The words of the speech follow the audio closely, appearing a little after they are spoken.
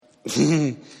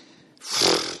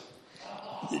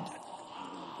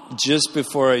Just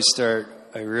before I start,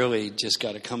 I really just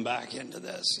got to come back into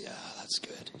this. Yeah, that's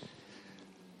good.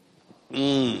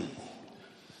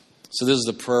 So this is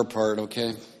the prayer part,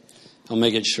 okay? I'll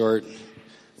make it short.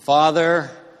 Father,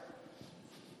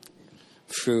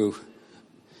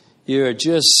 you are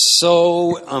just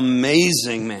so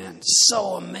amazing, man.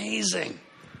 So amazing.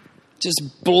 Just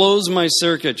blows my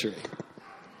circuitry.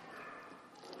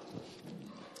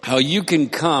 How you can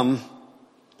come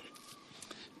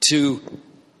to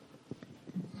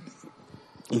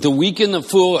the weak and the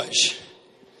foolish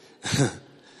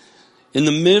in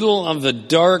the middle of the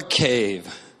dark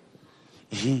cave.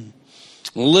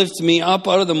 Lift me up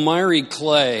out of the miry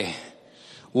clay.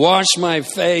 Wash my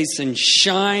face and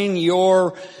shine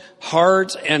your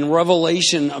heart and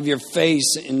revelation of your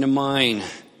face into mine.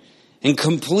 And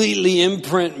completely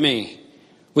imprint me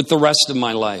with the rest of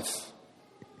my life.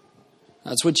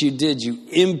 That's what you did. You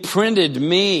imprinted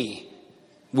me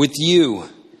with you.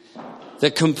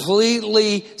 That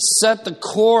completely set the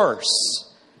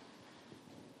course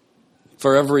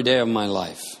for every day of my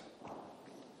life.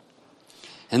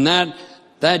 And that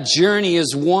journey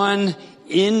is one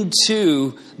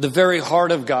into the very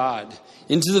heart of God.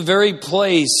 Into the very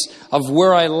place of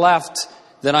where I left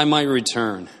that I might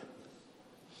return.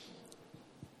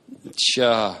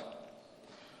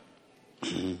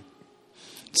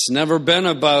 It's never been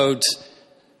about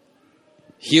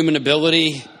human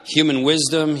ability, human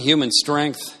wisdom, human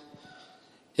strength.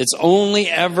 It's only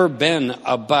ever been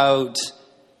about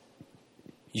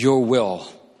your will.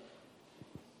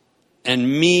 And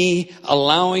me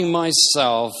allowing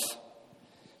myself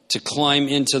to climb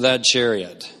into that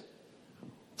chariot.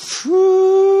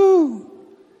 Whew.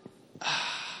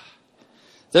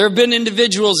 There have been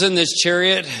individuals in this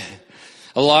chariot.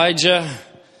 Elijah.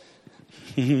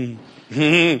 The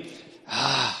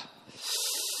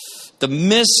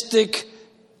mystic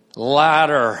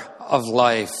ladder of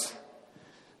life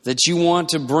that you want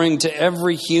to bring to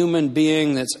every human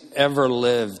being that's ever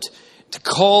lived. To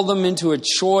call them into a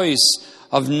choice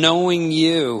of knowing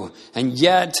you. And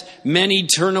yet many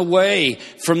turn away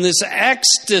from this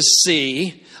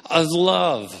ecstasy of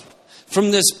love.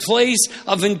 From this place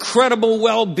of incredible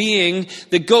well-being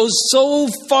that goes so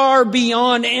far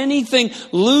beyond anything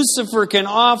Lucifer can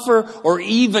offer or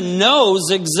even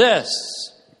knows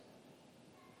exists.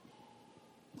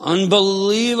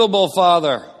 Unbelievable,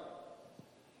 Father.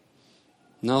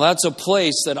 Now that's a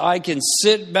place that I can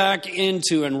sit back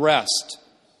into and rest.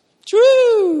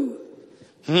 True.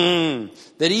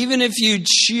 That even if you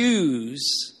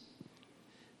choose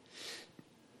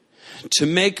to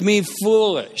make me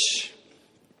foolish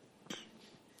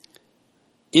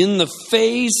in the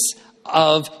face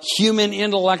of human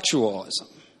intellectualism,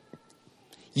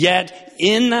 yet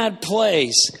in that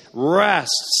place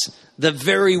rests the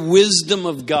very wisdom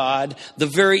of God, the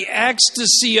very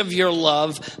ecstasy of your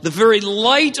love, the very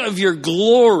light of your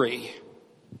glory,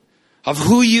 of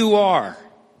who you are,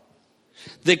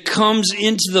 that comes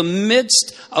into the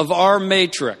midst of our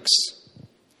matrix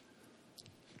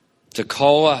to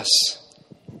call us,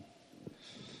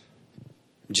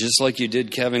 just like you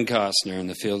did Kevin Costner in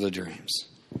The Field of Dreams.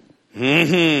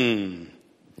 Is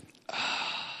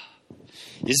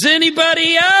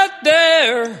anybody out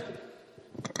there?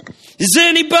 Is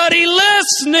anybody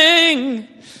listening?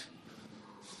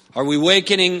 Are we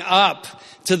wakening up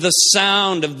to the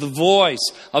sound of the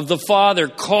voice of the Father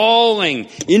calling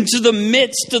into the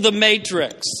midst of the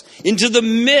matrix, into the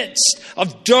midst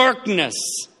of darkness,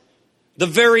 the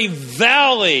very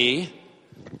valley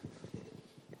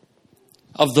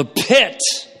of the pit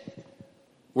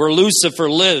where Lucifer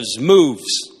lives,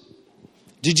 moves?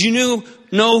 Did you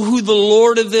know who the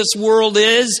Lord of this world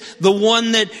is? The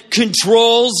one that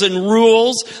controls and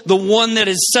rules, the one that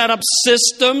has set up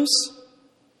systems?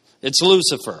 It's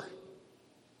Lucifer.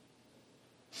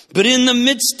 But in the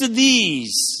midst of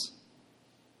these,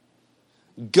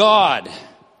 God,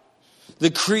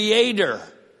 the Creator,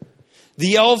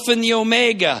 the Alpha and the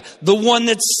Omega, the one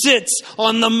that sits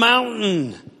on the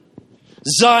mountain,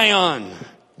 Zion,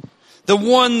 the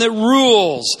one that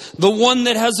rules, the one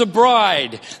that has a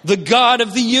bride, the God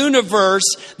of the universe,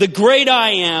 the great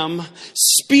I am,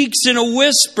 speaks in a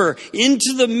whisper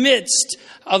into the midst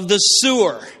of the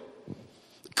sewer,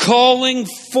 calling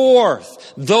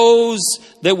forth those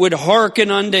that would hearken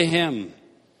unto him,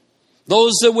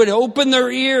 those that would open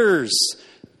their ears,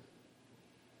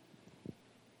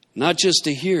 not just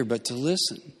to hear, but to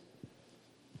listen,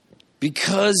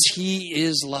 because he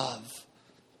is love.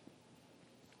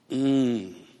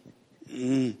 Phew.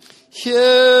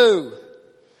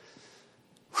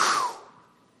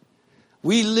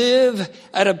 We live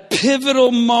at a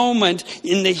pivotal moment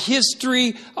in the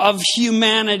history of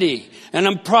humanity. And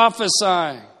I'm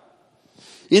prophesying.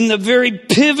 In the very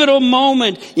pivotal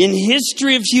moment in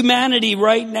history of humanity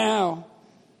right now.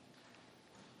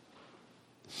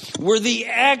 Where the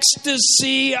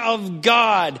ecstasy of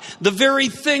God, the very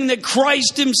thing that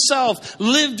Christ himself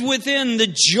lived within, the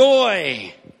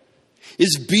joy,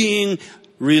 is being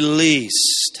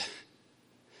released.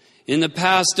 In the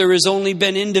past, there has only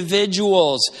been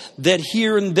individuals that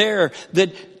here and there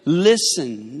that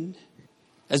listened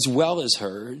as well as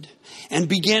heard and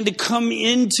began to come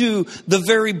into the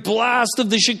very blast of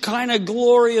the Shekinah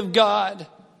glory of God.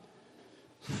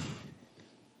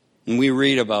 And we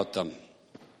read about them.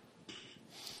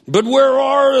 But where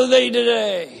are they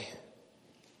today?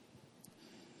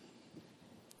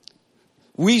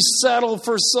 We settle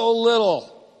for so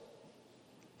little.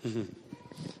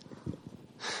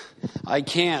 I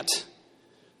can't.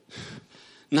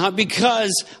 Not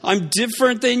because I'm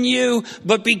different than you,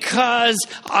 but because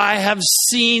I have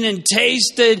seen and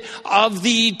tasted of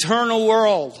the eternal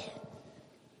world.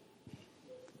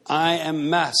 I am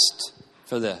messed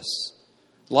for this.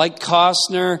 Like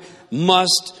Costner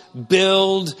must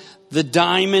build the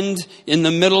diamond in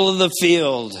the middle of the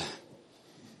field.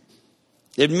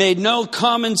 It made no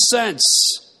common sense.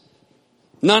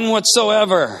 None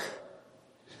whatsoever.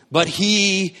 But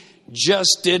he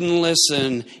just didn't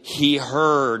listen. He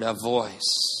heard a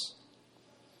voice.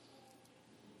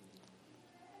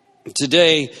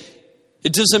 Today,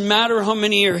 it doesn't matter how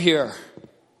many are here.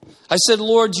 I said,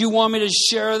 Lord, do you want me to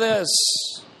share this?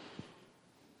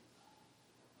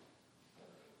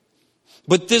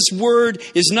 But this word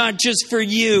is not just for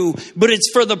you, but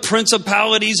it's for the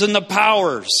principalities and the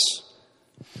powers.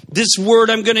 This word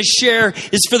I'm going to share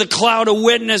is for the cloud of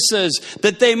witnesses,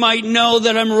 that they might know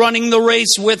that I'm running the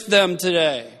race with them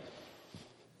today.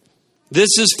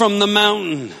 This is from the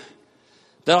mountain,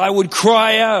 that I would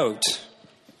cry out,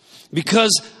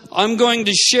 because I'm going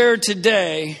to share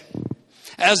today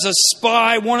as a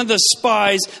spy, one of the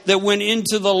spies that went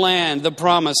into the land, the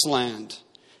promised land.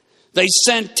 They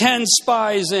sent 10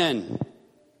 spies in.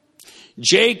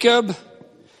 Jacob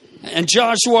and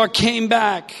Joshua came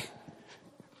back.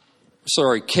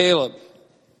 Caleb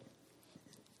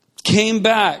came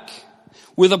back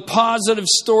with a positive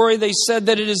story. They said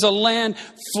that it is a land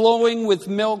flowing with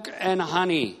milk and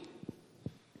honey.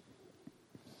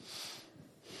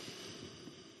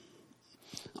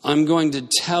 I'm going to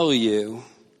tell you,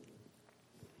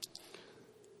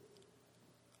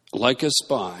 like a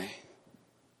spy,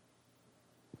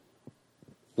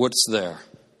 what's there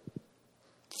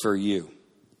for you.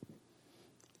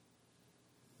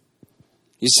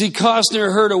 You see,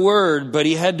 Costner heard a word, but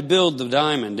he had to build the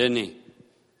diamond, didn't he?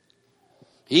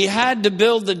 He had to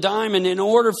build the diamond in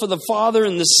order for the Father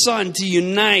and the Son to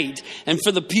unite and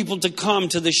for the people to come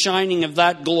to the shining of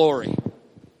that glory.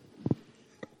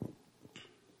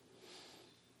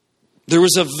 There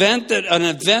was an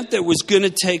event that was going to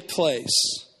take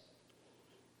place,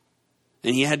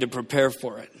 and he had to prepare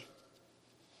for it.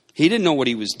 He didn't know what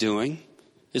he was doing.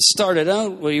 It started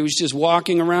out where he was just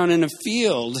walking around in a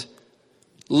field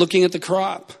looking at the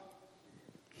crop.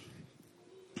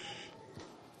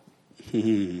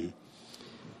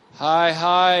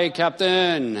 Hi,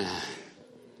 Captain.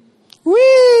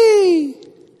 Whee!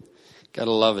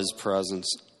 Gotta love his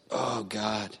presence. Oh,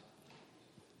 God.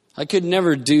 I could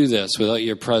never do this without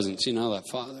your presence. You know that,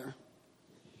 Father.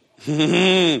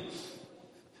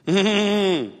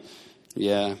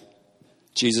 Yeah.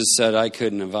 Jesus said I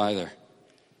couldn't have either.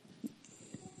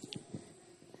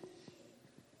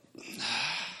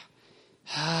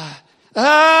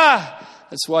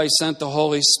 That's why he sent the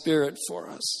Holy Spirit for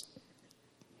us.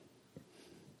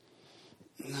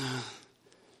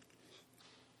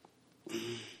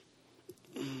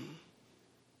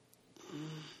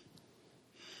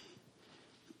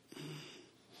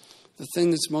 The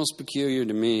thing that's most peculiar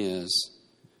to me is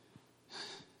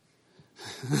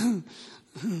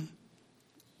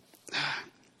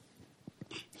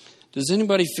does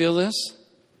anybody feel this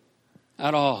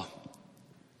at all?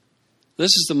 This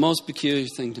is the most peculiar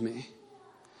thing to me.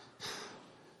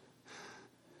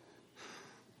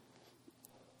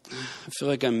 I feel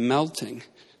like I'm melting.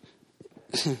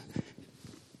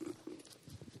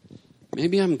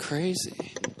 Maybe I'm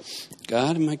crazy.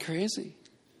 God, am I crazy?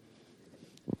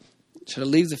 Should I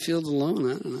leave the field alone?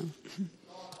 I don't know.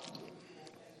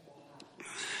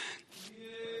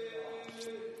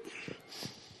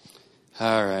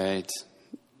 All right.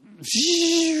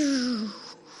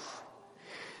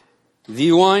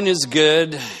 The wine is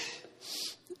good.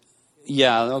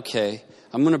 Yeah, okay.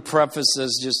 I'm going to preface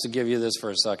this just to give you this for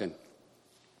a second.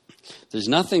 There's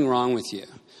nothing wrong with you.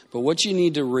 But what you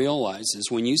need to realize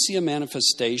is when you see a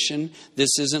manifestation,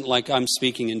 this isn't like I'm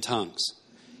speaking in tongues.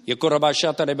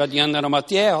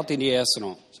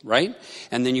 Right?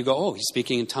 And then you go, oh, he's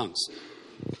speaking in tongues.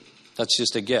 That's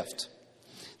just a gift.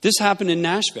 This happened in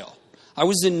Nashville. I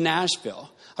was in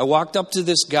Nashville. I walked up to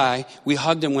this guy. We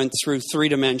hugged and went through 3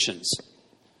 dimensions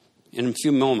in a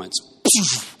few moments.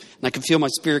 And I could feel my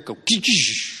spirit go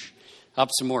up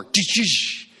some more.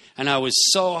 And I was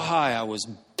so high, I was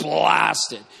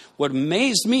blasted. What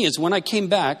amazed me is when I came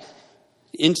back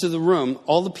into the room,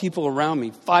 all the people around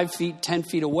me, 5 feet, 10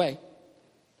 feet away,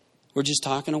 were just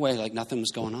talking away like nothing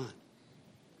was going on.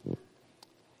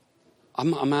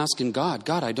 I'm asking God,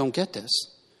 I don't get this.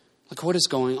 Like, what is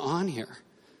going on here?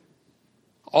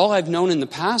 All I've known in the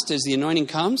past is the anointing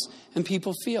comes and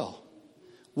people feel.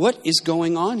 What is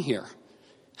going on here?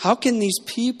 How can these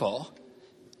people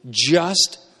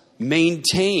just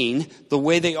maintain the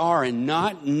way they are and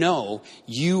not know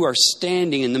you are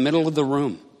standing in the middle of the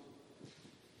room?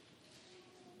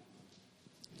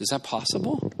 Is that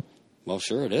possible? Well,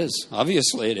 sure it is.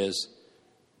 Obviously it is.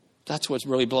 That's what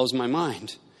really blows my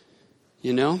mind.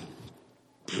 You know?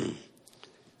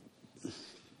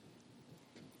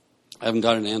 I haven't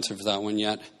got an answer for that one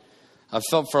yet. I've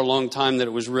felt for a long time that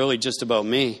it was really just about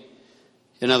me.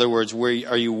 In other words,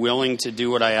 are you willing to do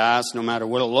what I ask no matter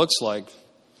what it looks like?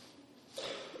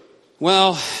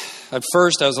 Well, at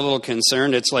first I was a little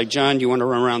concerned. It's like, John, do you want to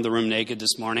run around the room naked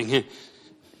this morning?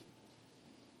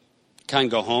 Kind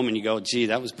of go home and you go, gee,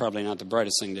 that was probably not the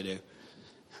brightest thing to do.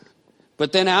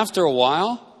 But then after a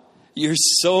while, you're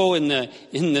so in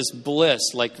this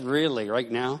bliss, like really, right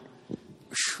now,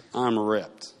 I'm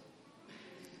ripped.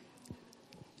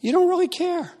 You don't really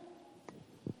care.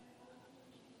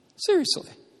 Seriously.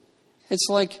 It's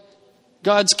like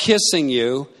God's kissing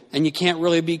you and you can't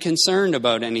really be concerned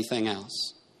about anything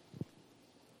else.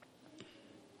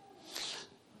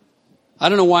 I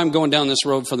don't know why I'm going down this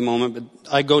road for the moment, but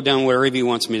I go down wherever he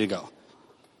wants me to go.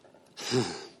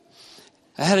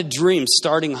 I had a dream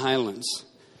starting Highlands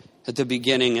at the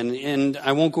beginning, and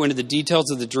I won't go into the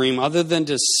details of the dream other than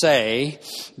to say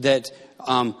that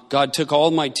God took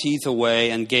all my teeth away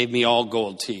and gave me all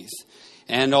gold teeth.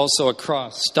 And also a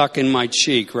cross stuck in my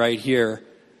cheek right here,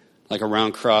 like a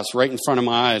round cross, right in front of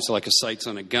my eyes, like a sights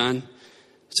on a gun.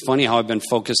 It's funny how I've been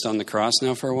focused on the cross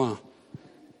now for a while.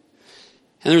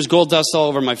 And there was gold dust all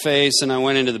over my face, and I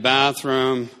went into the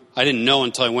bathroom. I didn't know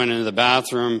until I went into the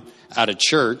bathroom at a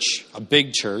church, a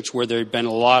big church, where there had been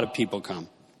a lot of people come.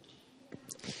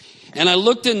 And I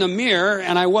looked in the mirror,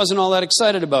 and I wasn't all that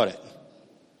excited about it.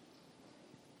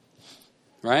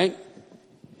 Right?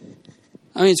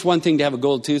 I mean, it's one thing to have a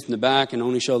gold tooth in the back and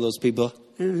only show those people,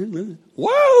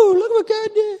 whoa, look what God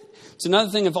did. It's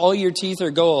another thing if all your teeth are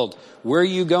gold. Where are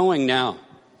you going now?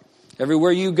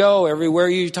 Everywhere you go, everywhere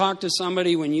you talk to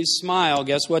somebody, when you smile,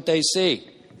 guess what they see?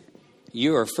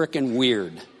 You are freaking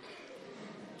weird.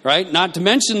 Right? Not to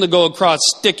mention the gold cross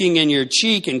sticking in your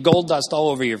cheek and gold dust all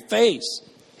over your face.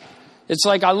 It's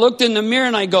like I looked in the mirror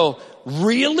and I go,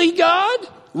 really, God?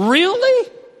 Really?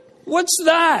 What's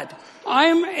that?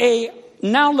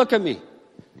 Now look at me.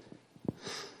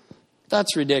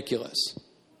 That's ridiculous.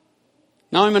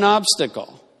 Now I'm an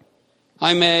obstacle.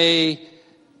 I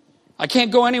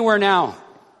can't go anywhere now.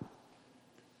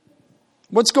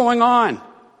 What's going on?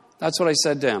 That's what I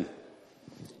said to him.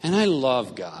 And I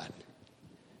love God.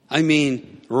 I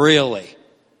mean, really.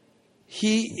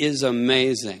 He is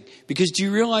amazing. Because do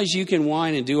you realize you can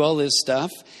whine and do all this stuff,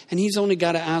 and he's only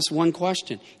got to ask one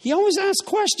question? He always asks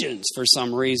questions for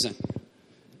some reason.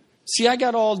 See, I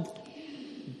got all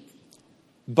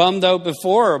bummed out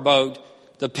before about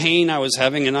the pain I was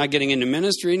having and not getting into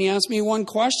ministry, and he asked me one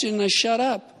question, and I shut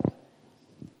up.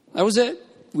 That was it.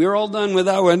 We were all done with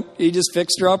that one. He just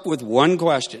fixed her up with one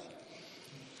question.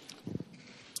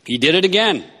 He did it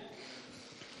again.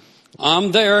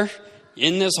 I'm there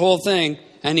in this whole thing,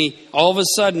 and all of a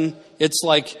sudden, it's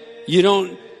like you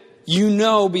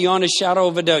know beyond a shadow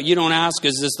of a doubt. You don't ask,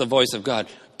 is this the voice of God?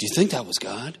 Do you think that was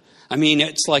God? I mean,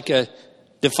 it's like a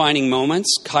defining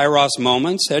moments, kairos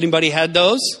moments. Anybody had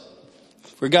those?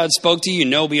 Where God spoke to you, you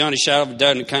know beyond a shadow of a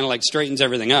doubt, and it kind of like straightens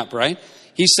everything up, right?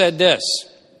 He said this,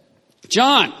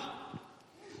 John,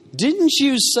 didn't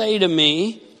you say to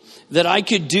me that I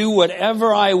could do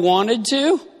whatever I wanted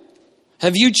to?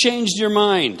 Have you changed your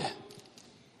mind?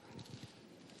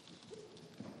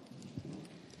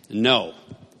 No.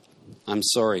 I'm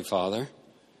sorry, Father.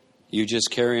 You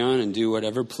just carry on and do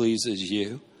whatever pleases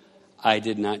you. I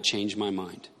did not change my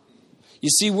mind. You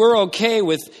see, we're okay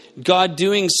with God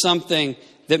doing something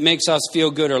that makes us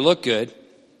feel good or look good.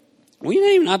 We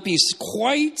may not be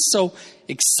quite so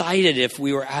excited if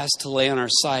we were asked to lay on our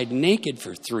side naked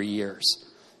for 3 years.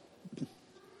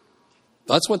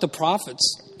 That's what the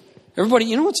prophets... Everybody,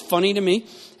 you know what's funny to me?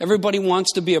 Everybody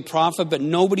wants to be a prophet, but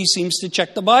nobody seems to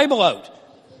check the Bible out.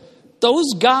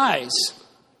 Those guys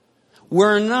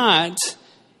were not...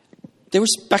 They were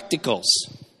spectacles.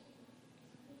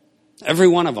 Every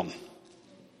one of them.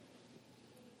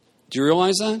 Do you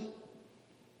realize that?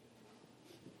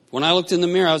 When I looked in the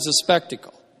mirror, I was a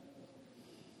spectacle.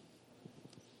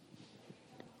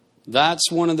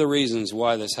 That's one of the reasons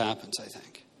why this happens, I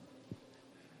think.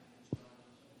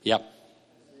 Yep.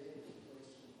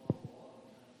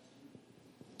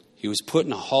 He was put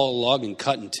in a hollow log and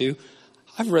cut in two.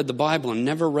 I've read the Bible and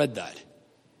never read that.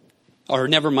 Or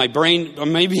never my brain, or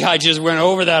maybe I just went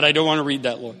over that. I don't want to read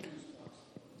that, Lord.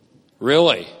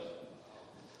 Really?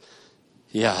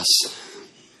 Yes.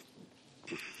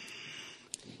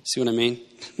 See what I mean?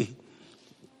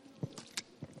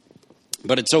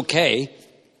 But it's okay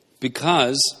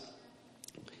because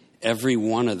every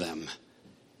one of them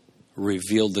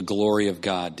revealed the glory of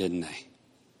God, didn't they?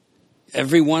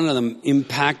 Every one of them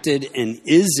impacted and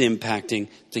is impacting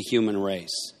the human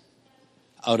race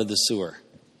out of the sewer.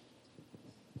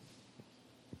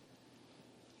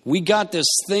 We got this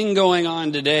thing going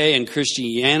on today in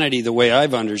Christianity, the way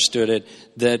I've understood it,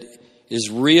 that is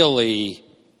really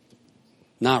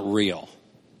not real.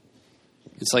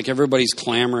 It's like everybody's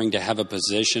clamoring to have a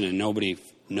position and nobody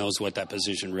knows what that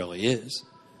position really is,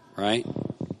 right?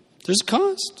 There's a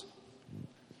cost.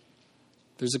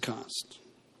 There's a cost.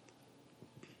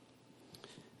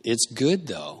 It's good,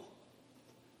 though.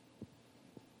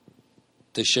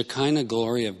 The Shekinah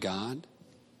glory of God,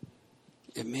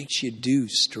 it makes you do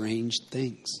strange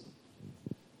things.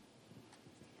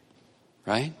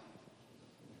 Right?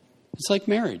 It's like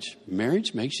marriage.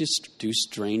 Marriage makes you do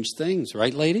strange things,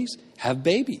 right, ladies? Have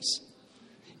babies.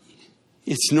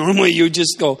 It's normally you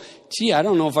just go, gee, I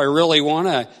don't know if I really want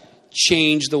to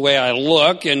change the way I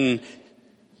look and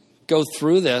go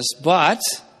through this, but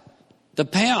the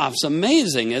payoff's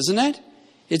amazing, isn't it?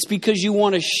 It's because you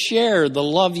want to share the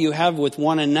love you have with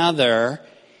one another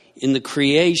in the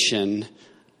creation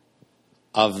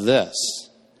of this.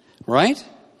 Right?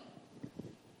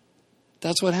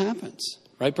 That's what happens.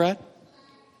 Right, Brad?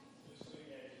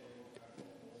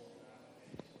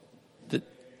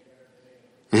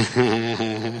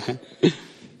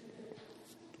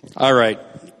 All right.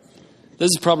 This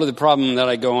is probably the problem that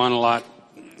I go on a lot.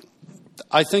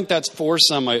 I think that's for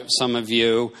some of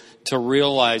you to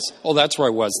realize, oh, that's where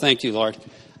I was. Thank you, Lord.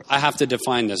 I have to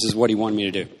define this. This is what he wanted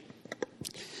me to do.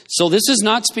 So this is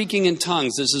not speaking in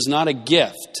tongues. This is not a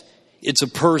gift. It's a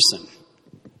person.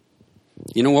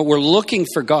 You know what? We're looking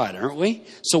for God, aren't we?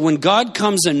 So when God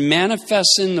comes and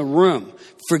manifests in the room,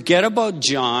 forget about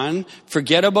John,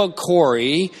 forget about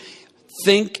Corey.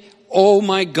 Think, oh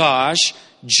my gosh,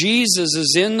 Jesus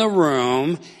is in the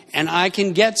room and I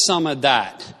can get some of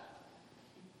that.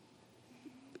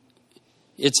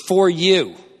 It's for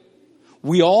you.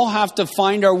 We all have to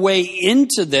find our way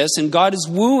into this, and God is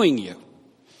wooing you.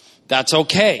 That's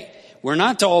okay. We're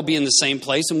not to all be in the same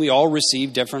place, and we all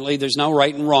receive differently. There's no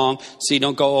right and wrong, so you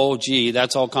don't go, oh, gee,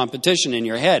 that's all competition in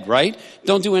your head, right?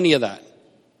 Don't do any of that,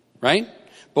 right?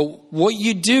 But what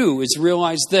you do is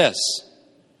realize this.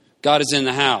 God is in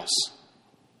the house.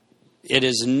 It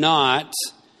is not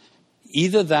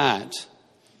either that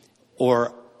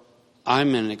or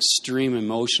I'm an extreme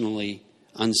emotionally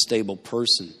unstable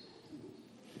person.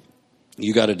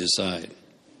 You got to decide.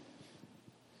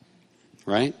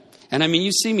 Right? And I mean,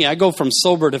 you see me, I go from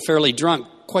sober to fairly drunk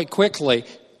quite quickly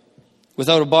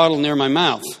without a bottle near my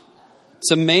mouth.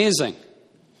 It's amazing.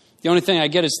 The only thing I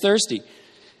get is thirsty.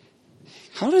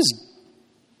 How does...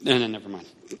 No, never mind.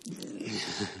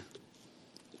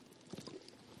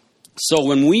 So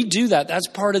when we do that, that's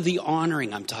part of the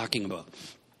honoring I'm talking about.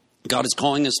 God is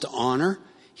calling us to honor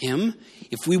him.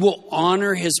 If we will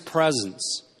honor his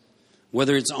presence,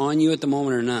 whether it's on you at the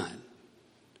moment or not,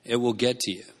 it will get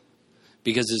to you.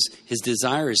 Because his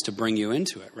desire is to bring you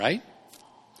into it, right?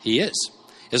 He is.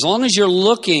 As long as you're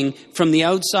looking from the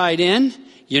outside in,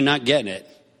 you're not getting it.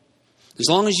 As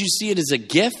long as you see it as a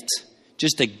gift,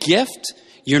 just a gift,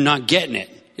 you're not getting it.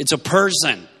 It's a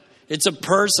person. It's a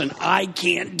person. I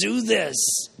can't do this.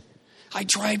 I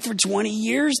tried for 20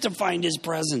 years to find his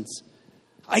presence.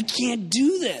 I can't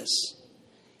do this.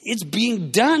 It's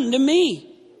being done to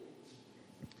me.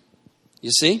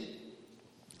 You see?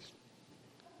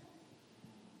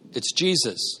 It's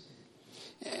Jesus.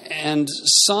 And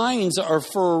signs are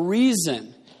for a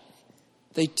reason.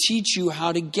 They teach you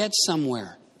how to get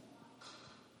somewhere.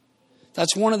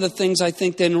 That's one of the things I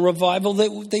think that in revival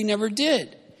that they never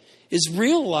did. is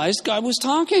realized God was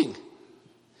talking.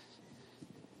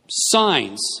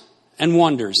 Signs and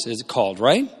wonders is called,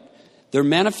 right? They're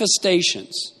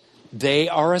manifestations. They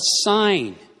are a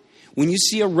sign. When you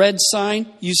see a red sign,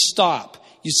 you stop.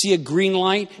 You see a green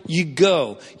light, you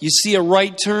go. You see a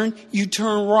right turn, you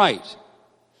turn right.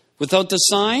 Without the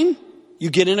sign, you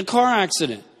get in a car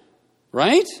accident,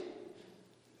 right?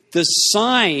 The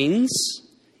signs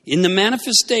in the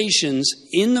manifestations,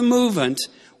 in the movement,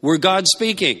 were God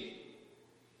speaking.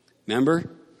 Remember?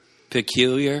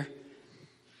 Peculiar.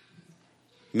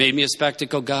 Made me a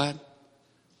spectacle, God.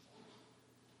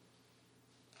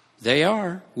 They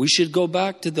are. We should go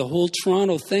back to the whole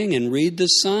Toronto thing and read the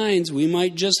signs. We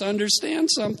might just understand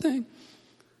something.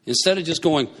 Instead of just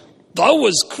going, that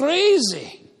was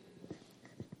crazy.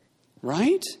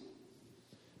 Right?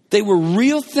 They were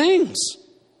real things.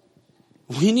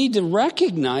 We need to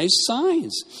recognize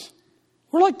signs.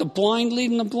 We're like the blind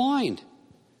leading the blind.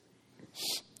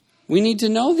 We need to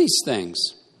know these things.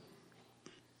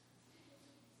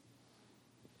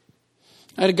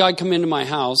 I had a guy come into my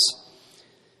house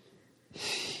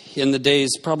in the days,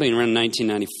 probably around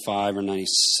 1995 or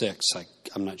 96.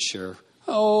 I'm not sure.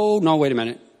 Oh, no, wait a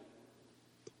minute.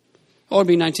 Oh, it'd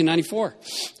be 1994.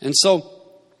 And so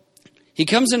he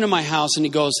comes into my house and he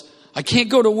goes, I can't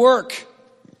go to work.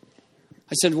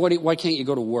 I said, why can't you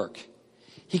go to work?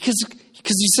 Because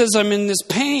he says I'm in this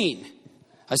pain.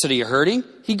 I said, are you hurting?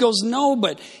 He goes, no,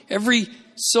 but every 10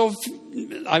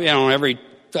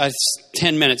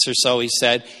 minutes or so, he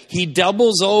said, he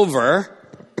doubles over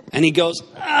and he goes,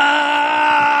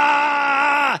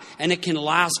 ah! And it can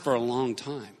last for a long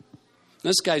time.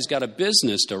 This guy's got a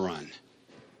business to run.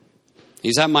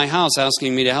 He's at my house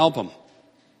asking me to help him.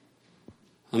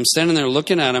 I'm standing there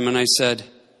looking at him and I said,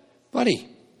 buddy,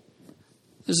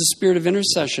 there's a spirit of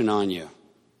intercession on you.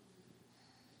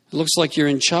 It looks like you're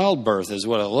in childbirth is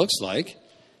what it looks like.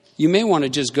 You may want to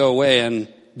just go away and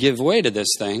give way to this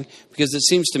thing because it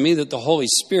seems to me that the Holy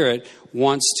Spirit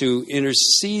wants to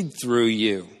intercede through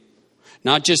you.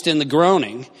 Not just in the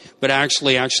groaning, but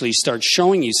actually start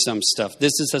showing you some stuff.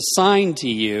 This is a sign to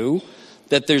you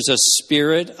that there's a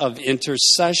spirit of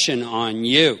intercession on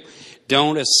you.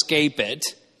 Don't escape it.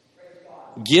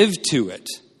 Give to it.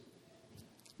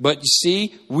 But you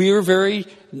see, we were very,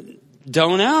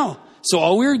 don't know. So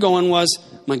all we were going was,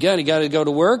 my God, he got to go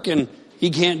to work and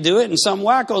he can't do it and some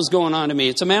wacko's going on to me.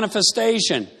 It's a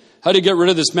manifestation. How do you get rid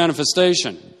of this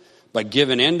manifestation? By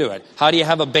giving into it. How do you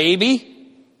have a baby?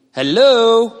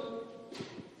 Hello?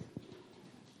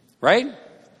 Right?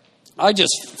 I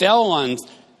just fell on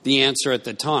the answer at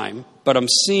the time, but I'm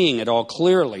seeing it all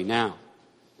clearly now.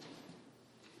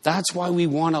 That's why we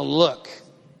want to look.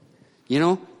 You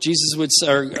know, Jesus would say,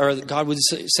 or God would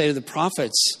say to the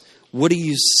prophets, what do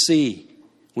you see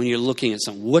when you're looking at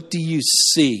something? What do you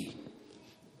see?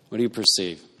 What do you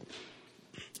perceive?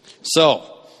 So,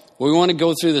 what we want to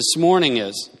go through this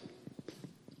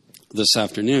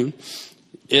afternoon,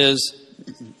 is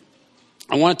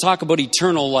I want to talk about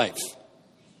eternal life.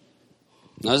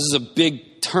 Now, this is a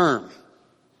big term,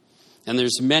 and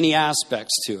there's many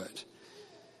aspects to it.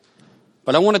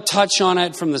 But I want to touch on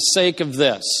it from the sake of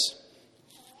this.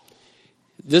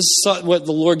 This is what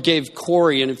the Lord gave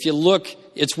Corey, and if you look,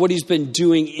 it's what he's been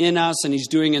doing in us and he's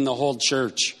doing in the whole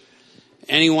church.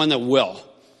 Anyone that will.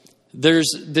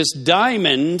 There's this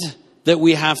diamond that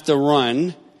we have to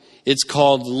run. It's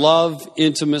called love,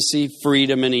 intimacy,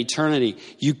 freedom, and eternity.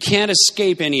 You can't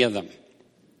escape any of them,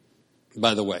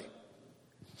 by the way.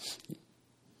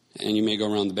 And you may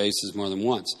go around the bases more than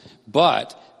once.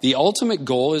 But the ultimate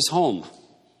goal is home,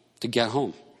 to get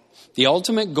home. The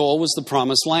ultimate goal was the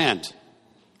promised land,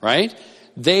 right?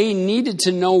 They needed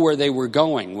to know where they were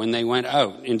going when they went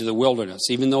out into the wilderness,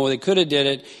 even though they could have did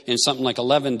it in something like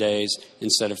 11 days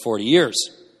instead of 40 years.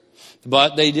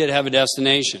 But they did have a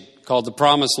destination called the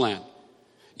Promised Land.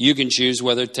 You can choose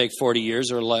whether to take 40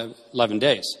 years or 11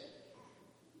 days.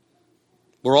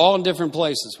 We're all in different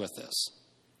places with this.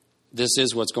 This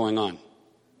is what's going on.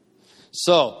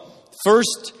 So,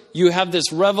 first, you have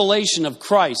this revelation of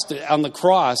Christ on the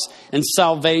cross and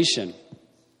salvation.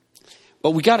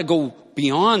 But we got to go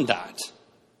beyond that.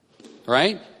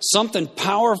 Right? Something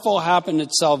powerful happened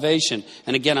at salvation.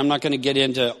 And again, I'm not going to get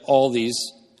into all these.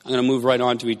 I'm going to move right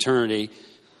on to eternity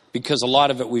because a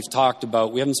lot of it we've talked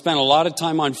about. We haven't spent a lot of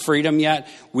time on freedom yet.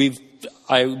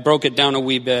 I broke it down a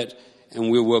wee bit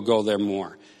and we will go there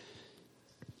more.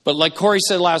 But like Corey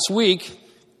said last week,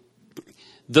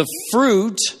 the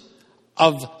fruit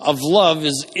of love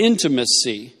is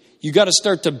intimacy. You got to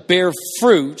start to bear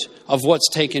fruit of what's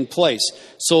taken place.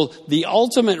 So the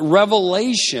ultimate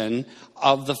revelation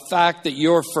of the fact that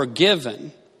you're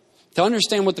forgiven, To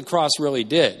understand what the cross really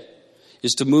did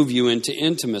is to move you into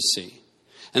intimacy.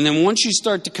 And then once you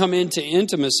start to come into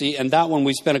intimacy, and that one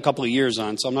we spent a couple of years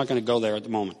on, so I'm not going to go there at the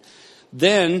moment.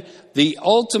 Then the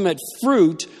ultimate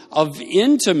fruit of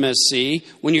intimacy,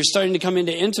 when you're starting to come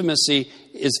into intimacy,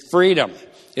 is freedom.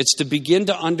 It's to begin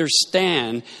to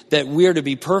understand that we're to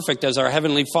be perfect as our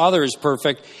Heavenly Father is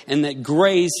perfect, and that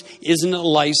grace isn't a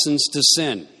license to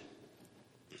sin.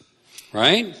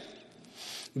 Right?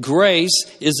 Grace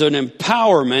is an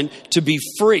empowerment to be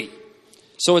free.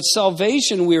 So at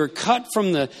salvation, we are cut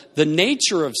from the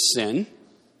nature of sin,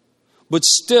 but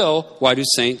still, why do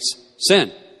saints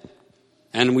sin?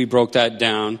 And we broke that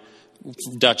down,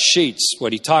 Dutch Sheets,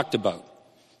 what he talked about.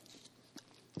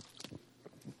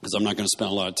 Because I'm not going to spend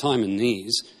a lot of time in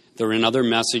these. They're in other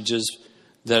messages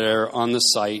that are on the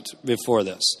site before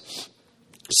this.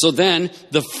 So then,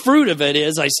 the fruit of it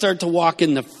is I start to walk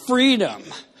in the freedom,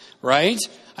 right?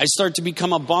 I start to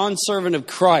become a bondservant of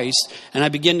Christ, and I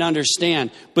begin to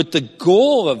understand. But the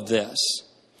goal of this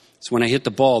is when I hit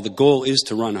the ball, the goal is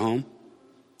to run home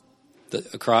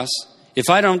across. If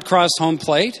I don't cross home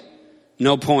plate,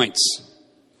 no points.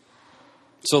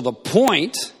 So the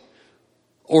point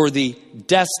or the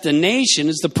destination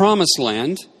is the promised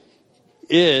land,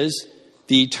 is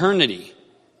the eternity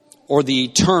or the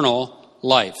eternal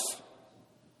life,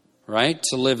 right?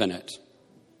 To live in it.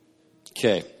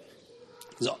 Okay.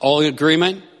 Is all in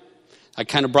agreement? I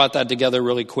kind of brought that together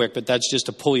really quick, but that's just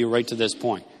to pull you right to this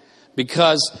point.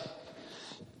 Because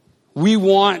we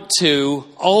want to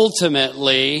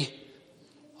ultimately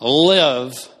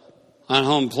live on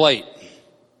home plate.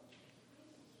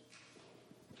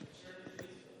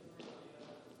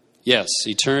 Yes,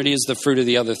 eternity is the fruit of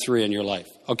the other three in your life.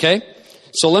 Okay?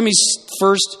 So let me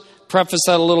first preface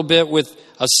that a little bit with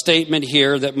a statement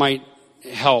here that might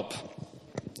help.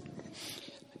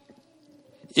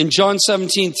 In John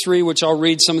 17:3, which I'll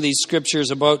read some of these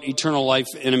scriptures about eternal life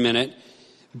in a minute,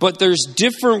 but there's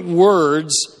different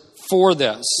words for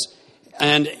this.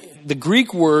 And the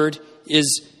Greek word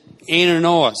is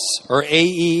aionios, or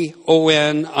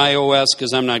A-E-O-N-I-O-S,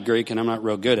 because I'm not Greek and I'm not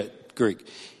real good at Greek.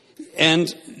 And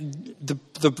the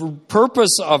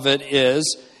purpose of it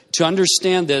is, to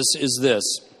understand this, is this.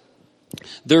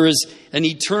 There is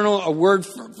a word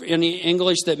in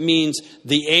English that means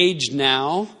the age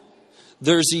now.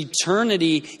 There's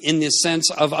eternity in the sense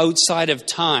of outside of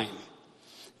time.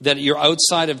 That you're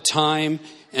outside of time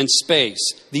and space.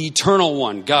 The eternal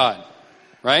one, God.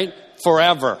 Right?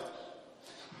 Forever.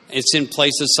 It's in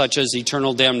places such as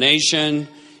eternal damnation.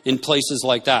 In places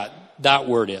like that. That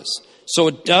word is. So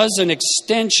it does an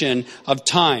extension of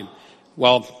time.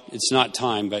 Well, it's not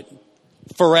time, but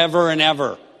forever and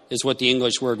ever is what the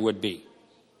English word would be.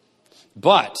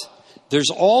 But there's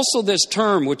also this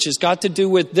term which has got to do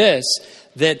with this,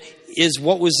 that is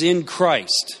what was in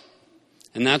Christ.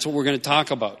 And that's what we're going to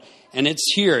talk about. And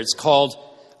it's here. It's called,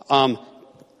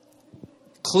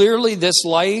 clearly this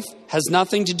life has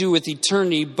nothing to do with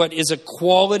eternity, but is a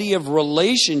quality of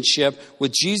relationship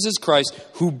with Jesus Christ,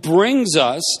 who brings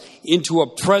us into a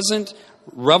present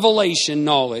revelation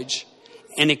knowledge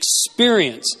and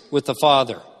experience with the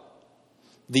Father.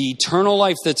 The eternal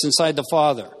life that's inside the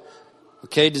Father.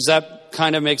 Okay, does that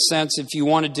kind of make sense? If you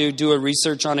want to do a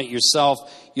research on it yourself,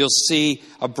 you'll see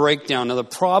a breakdown. Now the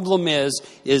problem is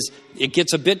it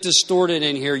gets a bit distorted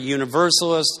in here.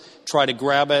 Universalists try to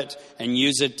grab it and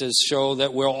use it to show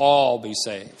that we'll all be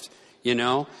saved, you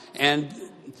know? And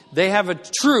they have a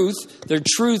truth. Their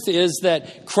truth is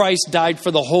that Christ died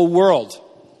for the whole world.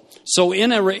 So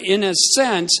in a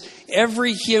sense,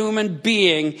 every human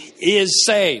being is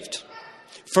saved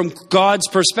from God's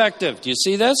perspective. Do you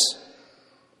see this?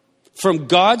 From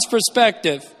God's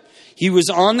perspective, He was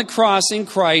on the cross in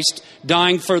Christ,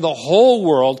 dying for the whole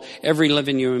world, every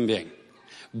living human being.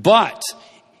 But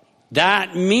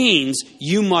that means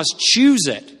you must choose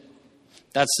it.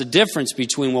 That's the difference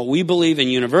between what we believe in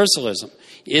universalism,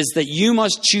 is that you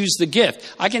must choose the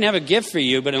gift. I can have a gift for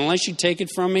you, but unless you take it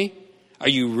from me, are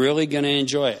you really going to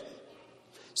enjoy it?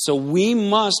 So we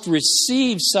must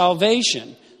receive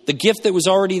salvation, the gift that was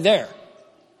already there.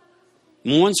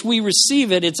 Once we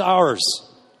receive it, it's ours.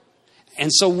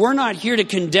 And so we're not here to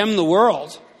condemn the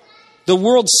world. The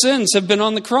world's sins have been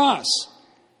on the cross.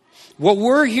 What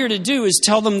we're here to do is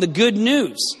tell them the good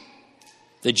news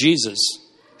that Jesus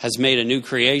has made a new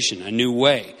creation, a new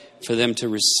way for them to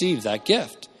receive that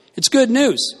gift. It's good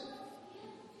news.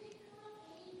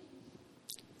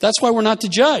 That's why we're not to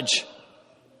judge.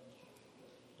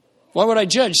 Why would I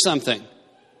judge something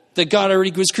that God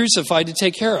already was crucified to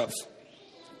take care of?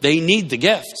 They need the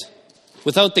gift.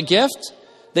 Without the gift,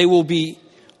 they will be,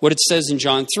 what it says in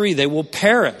John 3, they will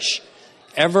perish.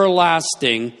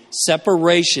 everlasting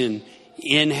separation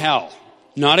in hell.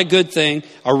 Not a good thing,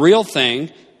 a real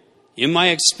thing. In my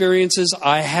experiences,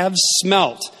 I have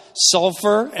smelt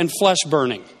sulfur and flesh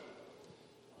burning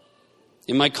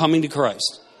in my coming to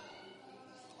Christ.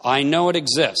 I know it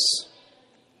exists.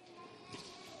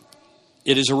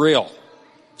 It is real.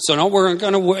 So no, we're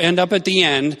going to end up at the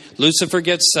end, Lucifer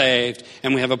gets saved,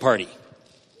 and we have a party.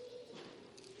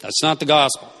 That's not the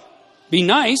gospel. Be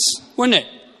nice, wouldn't it?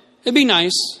 It'd be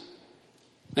nice.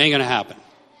 Ain't going to happen.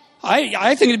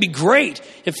 I think it'd be great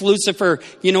if Lucifer,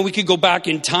 we could go back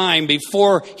in time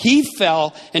before he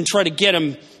fell and try to get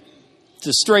him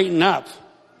to straighten up.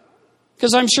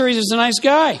 Because I'm sure he's a nice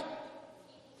guy.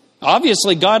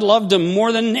 Obviously, God loved him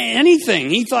more than anything.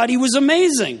 He thought he was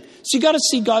amazing. So you got to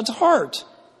see God's heart.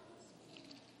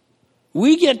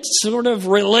 We get sort of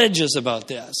religious about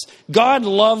this. God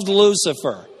loved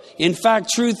Lucifer. In fact,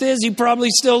 truth is, he probably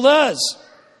still does.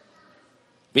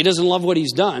 He doesn't love what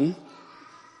he's done.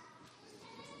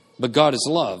 But God is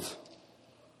love.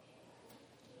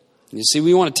 You see,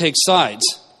 we want to take sides.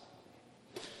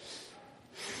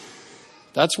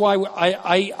 That's why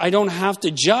I don't have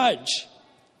to judge.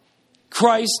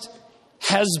 Christ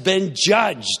has been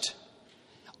judged.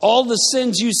 All the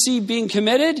sins you see being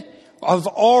committed have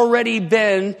already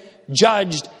been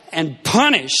judged and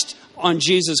punished on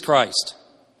Jesus Christ.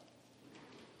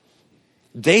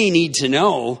 They need to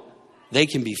know they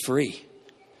can be free.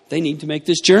 They need to make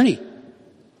this journey.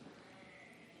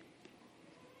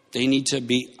 They need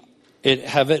to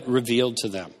have it revealed to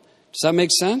them. Does that make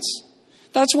sense?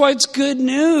 That's why it's good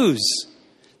news.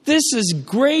 This is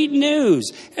great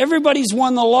news. Everybody's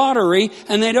won the lottery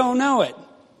and they don't know it.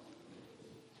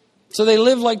 So they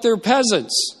live like they're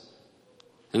peasants.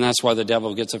 And that's why the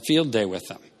devil gets a field day with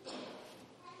them.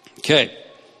 Okay.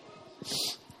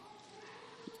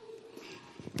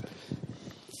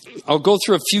 I'll go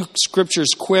through a few scriptures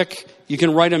quick. You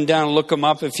can write them down and look them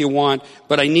up if you want.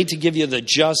 But I need to give you the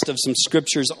gist of some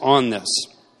scriptures on this.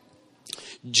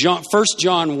 1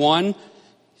 John 1,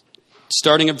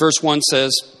 starting at verse 1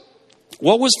 says,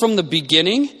 "What was from the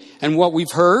beginning and what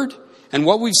we've heard and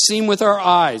what we've seen with our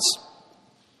eyes."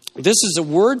 This is a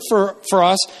word for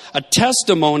us, a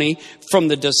testimony from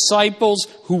the disciples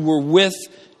who were with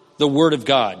the Word of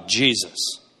God,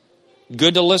 Jesus.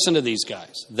 Good to listen to these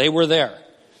guys. They were there.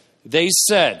 They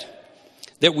said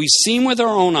that we've seen with our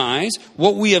own eyes,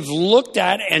 what we have looked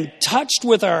at and touched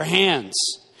with our hands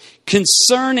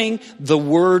concerning the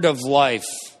word of life.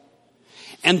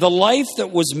 And the life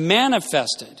that was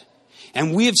manifested.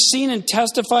 And we have seen and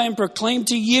testify and proclaim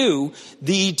to you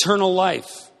the eternal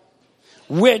life,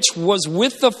 which was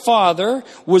with the Father,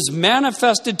 was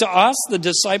manifested to us, the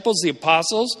disciples, the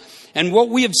apostles. And what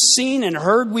we have seen and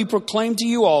heard we proclaim to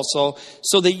you also,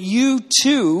 so that you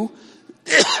too,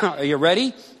 are you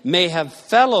ready? May have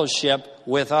fellowship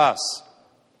with us.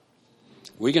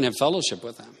 We can have fellowship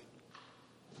with them.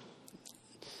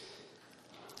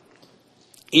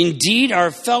 Indeed,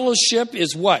 our fellowship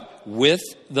is what? With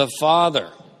the Father.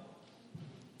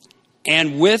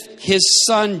 And with His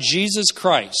Son, Jesus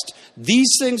Christ.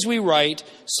 These things we write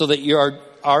so that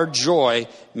our joy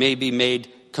may be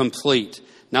made complete.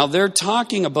 Now they're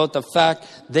talking about the fact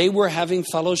they were having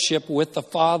fellowship with the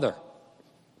Father.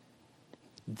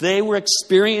 They were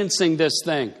experiencing this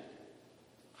thing.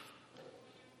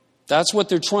 That's what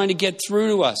they're trying to get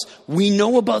through to us. We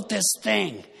know about this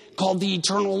thing called the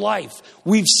eternal life.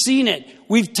 We've seen it.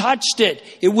 We've touched it.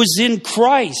 It was in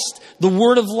Christ, the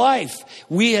Word of life.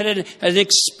 We had an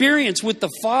experience with the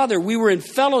Father. We were in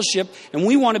fellowship, and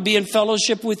we want to be in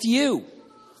fellowship with you.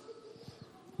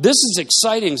 This is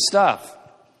exciting stuff.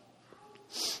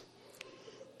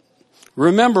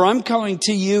 Remember, I'm coming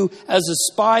to you as a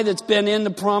spy that's been in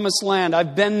the promised land.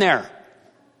 I've been there.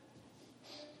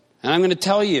 And I'm going to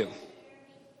tell you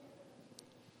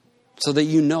so that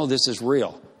you know this is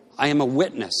real. I am a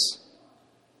witness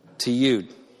to you.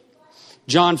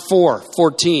 John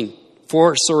 13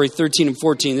 and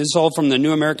 14. This is all from the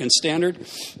New American Standard.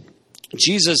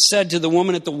 Jesus said to the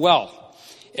woman at the well,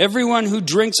 "Everyone who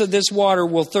drinks of this water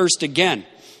will thirst again,"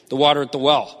 the water at the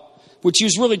well. Which he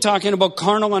was really talking about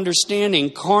carnal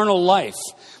understanding, carnal life.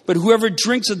 "But whoever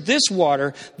drinks of this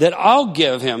water that I'll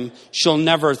give him shall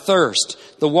never thirst.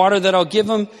 The water that I'll give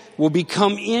him will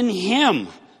become in him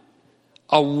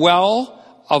a well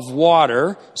of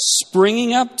water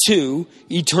springing up to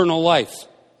eternal life."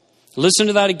 Listen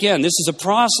to that again. This is a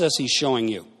process he's showing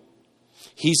you.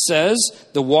 He says,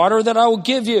 the water that I will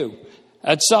give you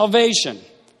at salvation,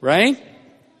 right?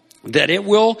 That it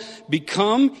will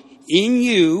become in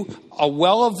you a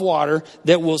well of water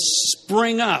that will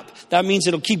spring up. That means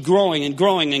it'll keep growing and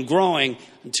growing and growing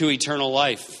to eternal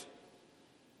life.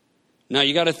 Now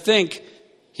you got to think,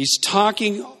 he's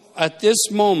talking at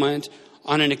this moment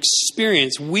on an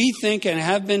experience. We think and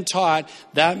have been taught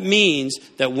that means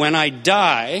that when I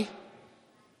die,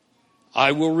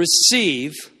 I will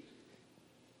receive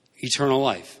eternal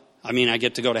life. I mean, I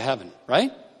get to go to heaven,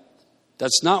 right?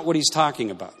 That's not what he's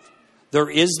talking about. There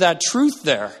is that truth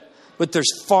there, but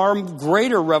there's far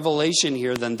greater revelation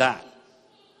here than that.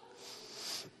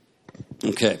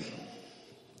 Okay.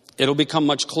 It'll become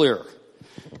much clearer.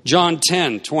 John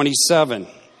 10:27.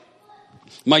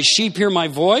 My sheep hear my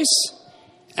voice,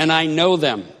 and I know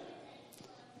them.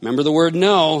 Remember the word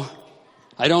know.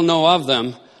 I don't know of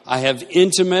them. I have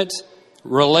intimate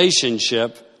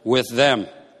relationship with them.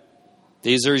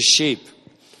 These are his sheep.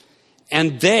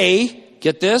 And they,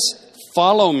 get this,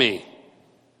 follow me.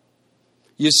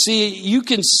 You see, you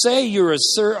can say you're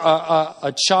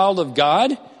a child of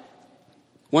God,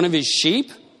 one of his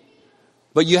sheep,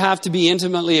 but you have to be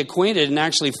intimately acquainted and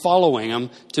actually following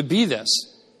him to be this.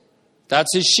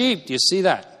 That's his sheep. Do you see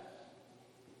that?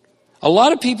 A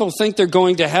lot of people think they're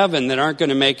going to heaven that aren't going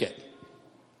to make it.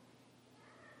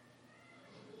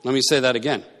 Let me say that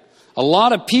again. A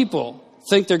lot of people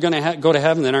think they're going to go to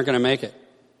heaven that aren't going to make it.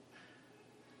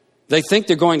 They think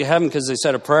they're going to heaven because they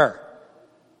said a prayer.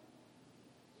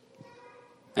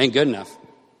 Ain't good enough.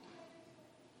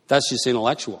 That's just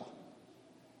intellectual.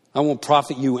 That won't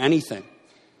profit you anything.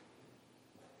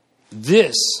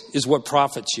 This is what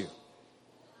profits you.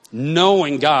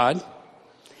 Knowing God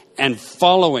and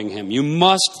following him. You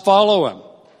must follow him.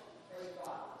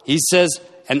 He says,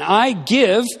 and I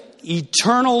give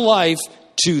eternal life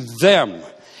to them,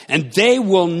 and they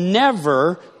will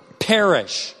never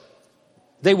perish.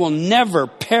 They will never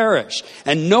perish,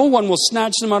 and no one will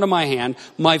snatch them out of my hand.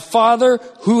 My Father,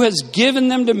 who has given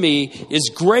them to me,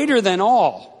 is greater than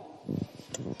all.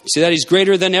 See that? He's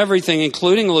greater than everything,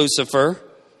 including Lucifer.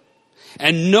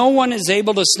 And no one is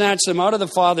able to snatch them out of the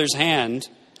Father's hand.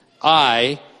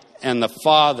 I and the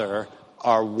Father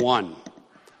are one.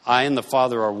 I and the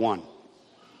Father are one.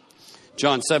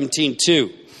 John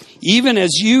 17:2. Even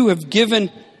as you have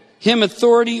given him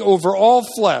authority over all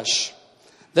flesh,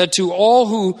 that to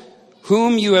all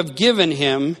whom you have given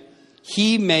him,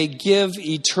 he may give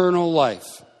eternal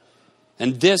life.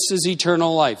 And this is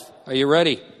eternal life. Are you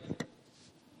ready?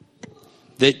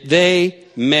 That they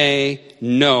may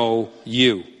know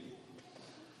you.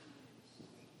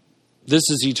 This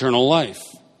is eternal life.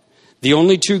 The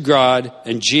only true God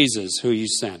and Jesus who you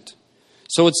sent.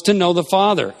 So it's to know the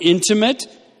Father. Intimate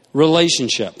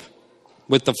relationship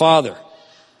with the Father.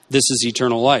 This is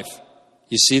eternal life.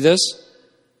 You see this?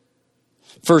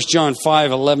 1 John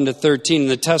 5:11-13.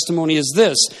 The testimony is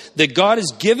this, that God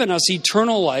has given us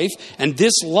eternal life, and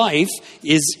this life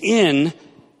is in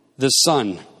the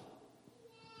Son.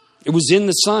 It was in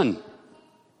the Son.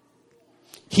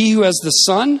 He who has the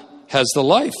Son has the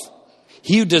life.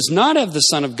 He who does not have the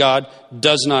Son of God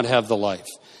does not have the life.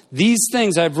 These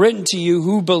things I've written to you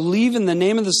who believe in the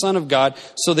name of the Son of God,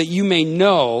 so that you may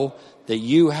know that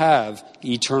you have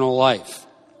eternal life.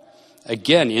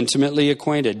 Again, intimately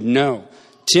acquainted. No.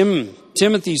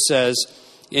 Timothy says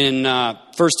in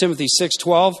 1 Timothy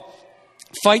 6:12,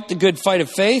 fight the good fight of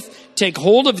faith, take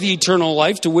hold of the eternal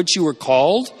life to which you were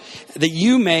called, that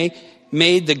you may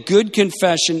make the good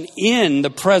confession in the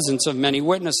presence of many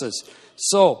witnesses.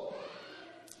 So,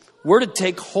 we're to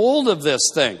take hold of this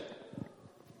thing.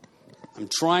 I'm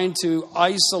trying to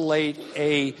isolate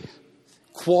a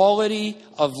quality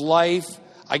of life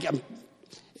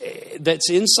that's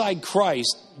inside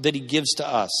Christ that he gives to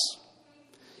us.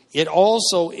 It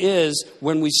also is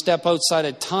when we step outside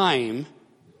of time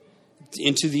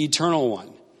into the eternal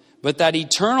one. But that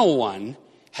eternal one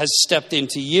has stepped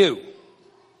into you.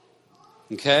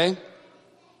 Okay?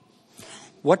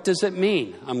 What does it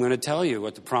mean? I'm going to tell you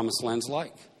what the promised land's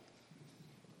like.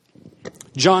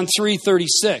 John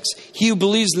 3:36. He who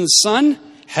believes in the Son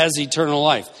has eternal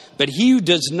life. But he who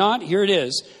does not, here it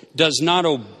is, does not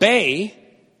obey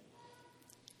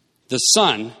the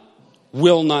Son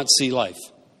will not see life.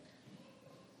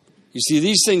 You see,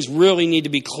 these things really need to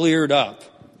be cleared up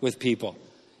with people.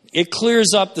 It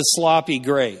clears up the sloppy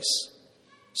grace,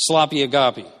 sloppy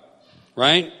agape,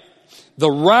 right? The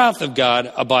wrath of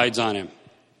God abides on him.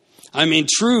 I mean,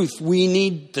 truth, we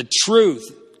need the truth,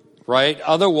 right?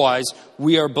 Otherwise,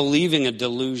 we are believing a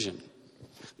delusion.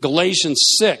 Galatians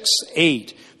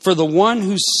 6:8. For the one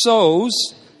who sows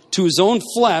to his own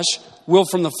flesh will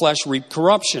from the flesh reap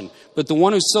corruption. But the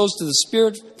one who sows to the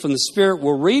Spirit from the Spirit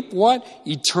will reap what?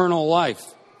 Eternal life.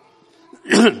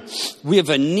 We have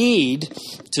a need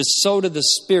to sow to the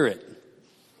Spirit.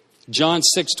 John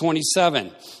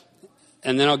 6:27.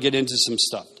 and then I'll get into some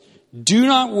stuff. Do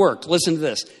not work, listen to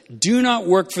this, do not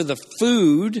work for the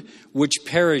food which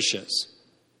perishes,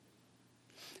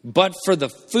 but for the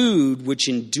food which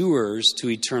endures to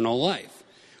eternal life,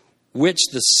 which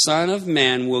the Son of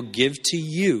Man will give to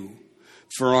you,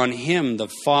 for on him the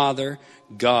Father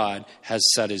God has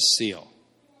set his seal.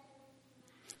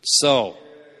 So,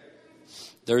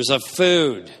 there's a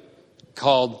food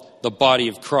called the body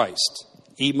of Christ.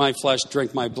 Eat my flesh,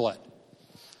 drink my blood.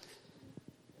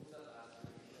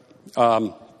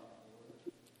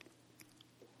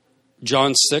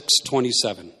 John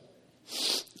 6:27.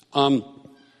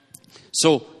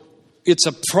 So it's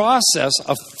a process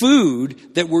of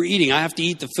food that we're eating. I have to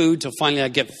eat the food till finally I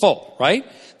get full, right?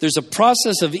 There's a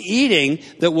process of eating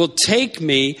that will take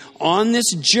me on this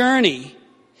journey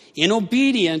in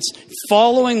obedience,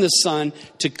 following the Son,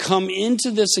 to come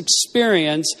into this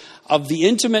experience of the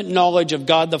intimate knowledge of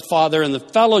God the Father and the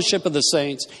fellowship of the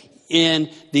saints in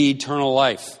the eternal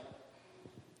life.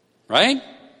 Right?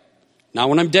 Not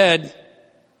when I'm dead.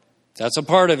 That's a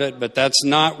part of it, but that's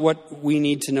not what we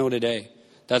need to know today.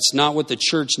 That's not what the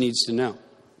church needs to know.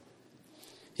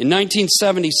 In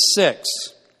 1976,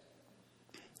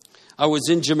 I was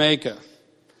in Jamaica.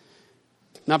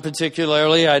 Not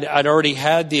particularly. I'd already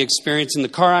had the experience in the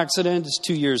car accident. It's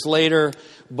 2 years later,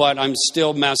 but I'm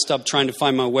still messed up trying to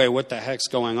find my way. What the heck's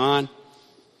going on?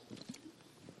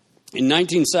 In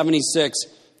 1976,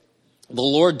 the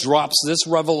Lord drops this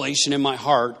revelation in my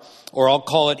heart, or I'll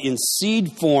call it in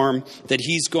seed form, that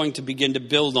he's going to begin to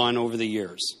build on over the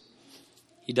years.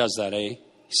 He does that, eh?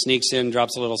 He sneaks in,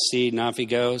 drops a little seed, and off he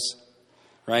goes,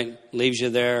 right? Leaves you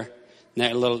there. And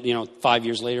that little, 5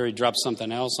 years later, he drops something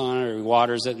else on it, or he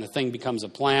waters it, and the thing becomes a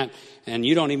plant, and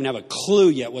you don't even have a clue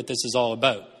yet what this is all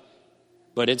about.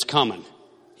 But it's coming.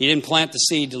 He didn't plant the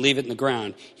seed to leave it in the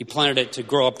ground. He planted it to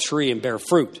grow up a tree and bear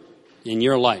fruit in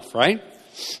your life, right?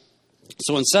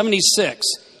 So in 76,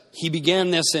 he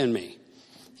began this in me.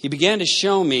 He began to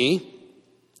show me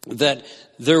that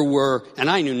there were, and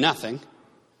I knew nothing.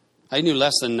 I knew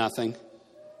less than nothing,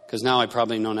 because now I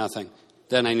probably know nothing.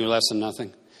 Then I knew less than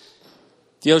nothing.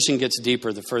 The ocean gets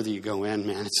deeper the further you go in,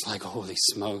 man. It's like, holy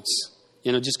smokes.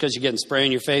 Just because you're getting spray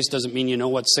in your face doesn't mean you know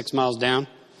what's 6 miles down.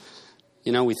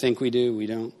 We think we do, we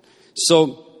don't.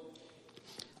 So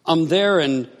I'm there,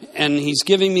 and he's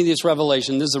giving me this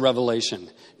revelation. This is a revelation.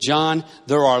 John,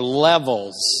 there are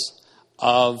levels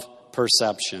of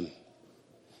perception.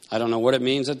 I don't know what it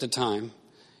means at the time.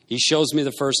 He shows me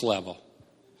the first level.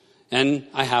 And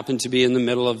I happened to be in the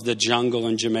middle of the jungle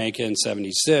in Jamaica in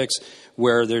 76,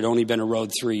 where there'd only been a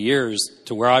road 3 years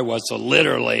to where I was. So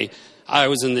literally, I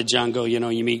was in the jungle.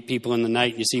 You meet people in the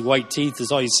night, and you see white teeth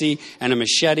is all you see, and a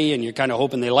machete, and you're kind of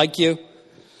hoping they like you.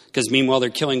 Because meanwhile, they're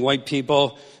killing white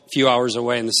people a few hours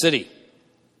away in the city.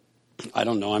 I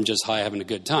don't know. I'm just high having a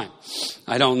good time.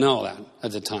 I don't know that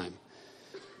at the time.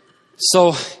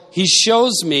 So he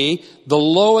shows me the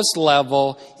lowest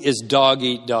level is dog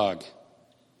eat dog.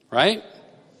 Right?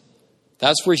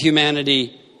 That's where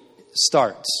humanity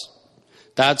starts.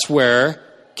 That's where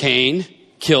Cain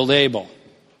killed Abel.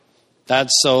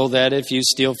 That's so that if you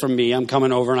steal from me, I'm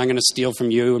coming over and I'm going to steal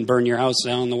from you and burn your house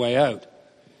down on the way out.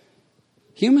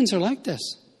 Humans are like this.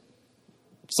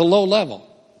 It's a low level.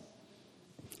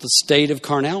 The state of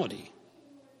carnality.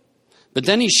 But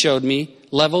then he showed me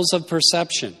levels of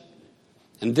perception.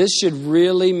 And this should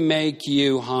really make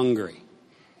you hungry.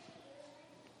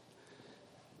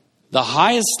 The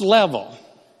highest level,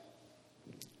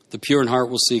 the pure in heart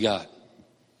will see God.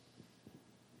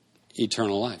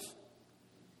 Eternal life.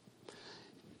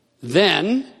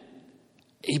 Then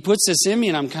he puts this in me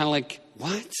and I'm kind of like,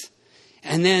 what?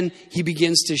 And then he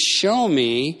begins to show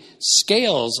me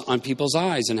scales on people's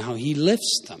eyes and how he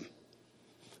lifts them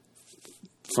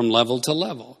from level to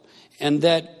level. And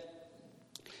that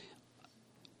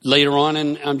later on,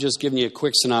 and I'm just giving you a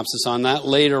quick synopsis on that,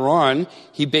 later on,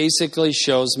 he basically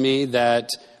shows me that,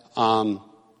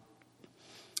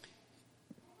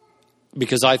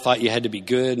 because I thought you had to be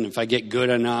good, and if I get good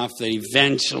enough, that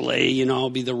eventually, I'll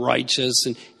be the righteous,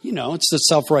 and, it's the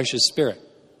self-righteous spirit,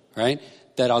 right?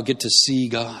 That I'll get to see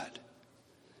God,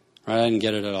 right? I didn't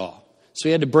get it at all. So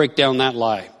he had to break down that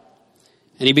lie.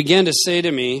 And he began to say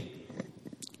to me,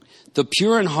 the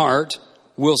pure in heart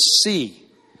will see.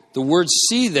 The word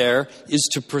see there is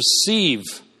to perceive,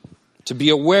 to be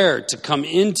aware, to come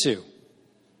into.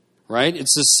 Right?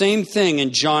 It's the same thing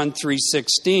in John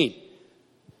 3:16.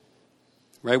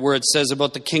 Right? Where it says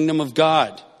about the kingdom of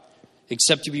God.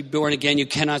 Except to be born again, you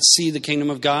cannot see the kingdom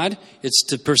of God. It's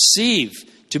to perceive,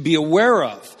 to be aware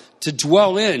of, to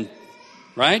dwell in.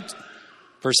 Right?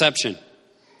 Perception.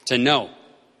 To know.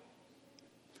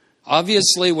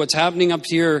 Obviously, what's happening up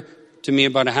here to me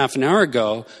about a half an hour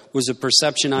ago was a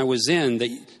perception I was in that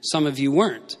some of you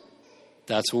weren't.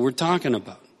 That's what we're talking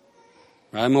about.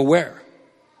 I'm aware.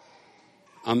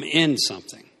 I'm in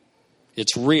something.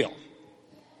 It's real.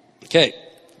 Okay.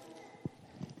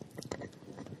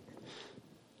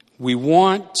 We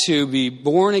want to be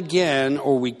born again,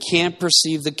 or we can't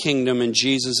perceive the kingdom in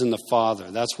Jesus and the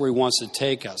Father. That's where he wants to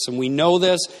take us. And we know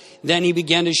this. Then he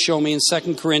began to show me in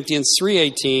 2 Corinthians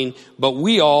 3:18, but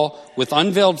we all, with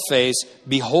unveiled face,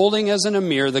 beholding as in a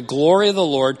mirror the glory of the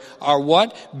Lord, are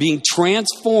what? Being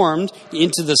transformed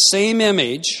into the same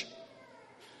image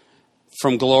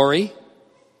from glory,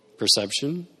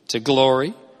 perception, to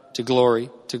glory, to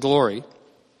glory, to glory,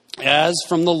 as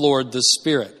from the Lord the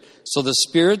Spirit. So the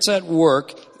Spirit's at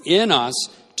work in us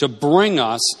to bring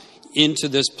us into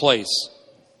this place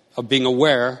of being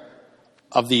aware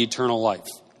of the eternal life.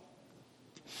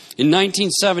 In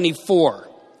 1974,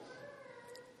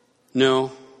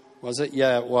 no, was it?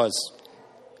 Yeah, it was.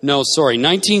 No, sorry,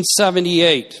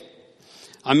 1978.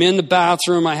 I'm in the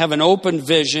bathroom, I have an open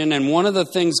vision, and one of the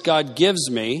things God gives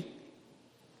me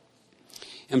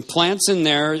and plants in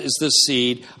there is the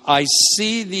seed. I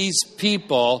see these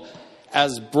people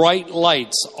as bright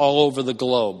lights all over the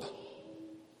globe.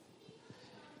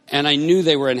 And I knew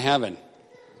they were in heaven.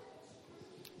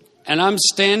 And I'm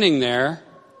standing there,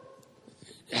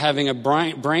 having a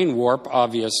brain warp,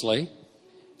 obviously,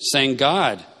 saying,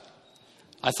 God,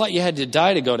 I thought you had to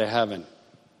die to go to heaven.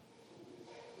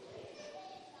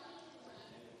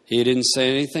 He didn't say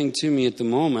anything to me at the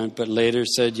moment, but later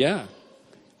said, yeah.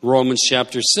 Romans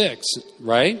chapter 6,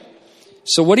 right?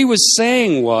 So what he was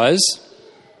saying was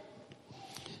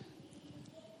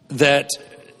that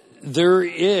there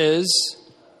is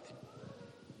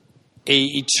an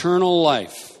eternal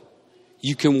life.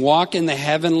 You can walk in the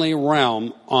heavenly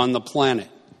realm on the planet.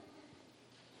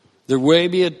 There may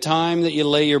be a time that you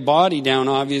lay your body down,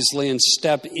 obviously, and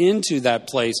step into that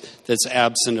place that's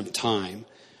absent of time.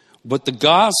 But the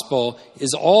gospel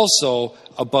is also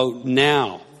about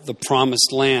now, the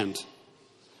promised land.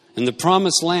 And the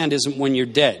promised land isn't when you're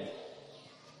dead.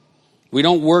 We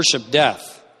don't worship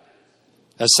death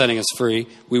as setting us free.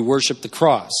 We worship the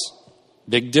cross.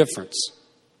 Big difference.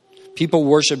 People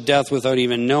worship death without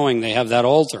even knowing they have that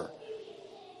altar.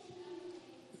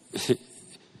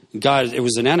 God, it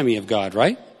was an enemy of God,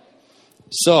 right?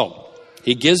 So,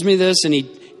 he gives me this and he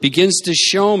begins to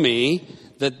show me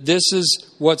that this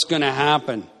is what's going to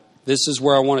happen. This is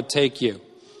where I want to take you.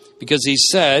 Because he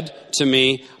said to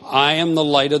me, I am the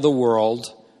light of the world.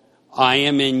 I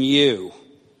am in you,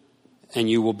 and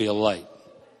you will be a light.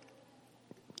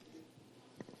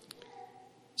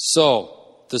 So,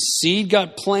 the seed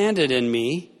got planted in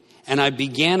me, and I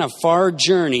began a far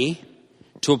journey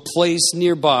to a place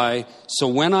nearby, so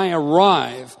when I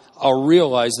arrive, I'll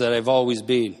realize that I've always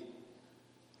been.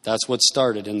 That's what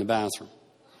started in the bathroom.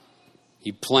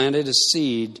 He planted a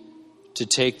seed to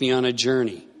take me on a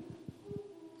journey,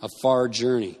 a far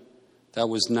journey. That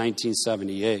was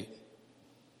 1978.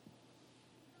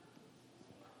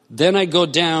 Then I go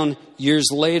down years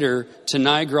later to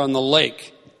Niagara on the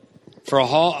Lake for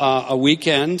a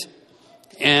weekend.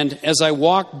 And as I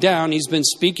walk down, he's been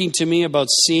speaking to me about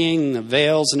seeing the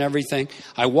veils and everything.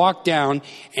 I walk down,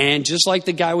 and just like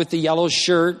the guy with the yellow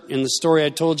shirt in the story I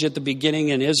told you at the beginning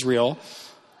in Israel,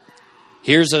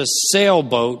 here's a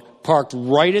sailboat parked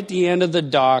right at the end of the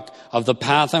dock of the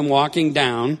path I'm walking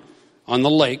down on the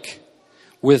lake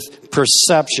with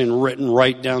perception written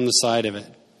right down the side of it.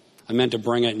 I meant to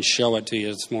bring it and show it to you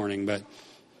this morning, but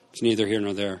it's neither here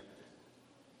nor there.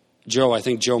 I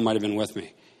think Joe might have been with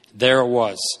me. There it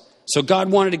was. So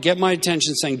God wanted to get my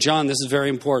attention saying, John, this is very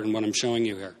important what I'm showing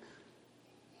you here.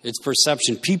 It's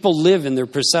perception. People live in their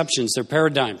perceptions, their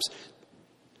paradigms.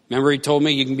 Remember he told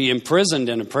me you can be imprisoned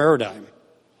in a paradigm.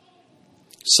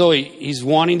 So he's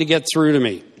wanting to get through to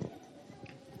me.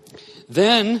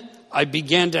 Then I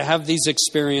began to have these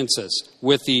experiences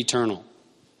with the eternal.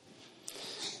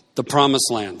 The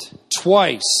promised land.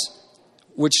 Twice.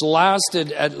 Which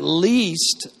lasted at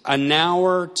least an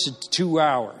hour to 2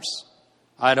 hours.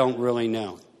 I don't really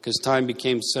know, because time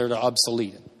became sort of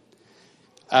obsolete.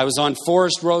 I was on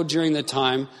Forest Road during the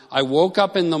time. I woke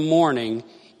up in the morning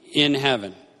in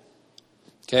heaven.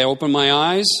 Okay, I opened my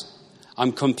eyes.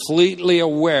 I'm completely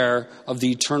aware of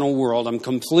the eternal world. I'm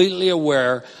completely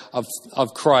aware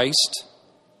of Christ.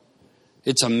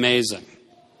 It's amazing.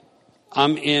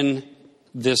 I'm in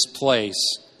this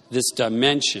place, this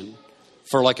dimension,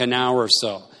 for like an hour or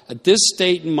so. At this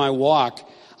state in my walk,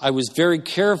 I was very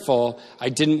careful. I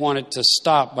didn't want it to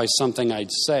stop by something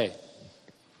I'd say,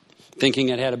 thinking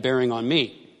it had a bearing on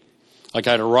me. Like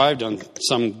I'd arrived on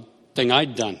some thing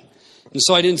I'd done. And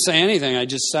so I didn't say anything. I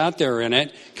just sat there in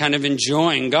it, kind of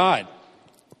enjoying God.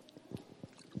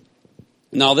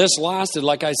 Now this lasted,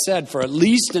 like I said, for at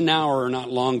least an hour or not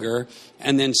longer,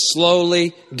 and then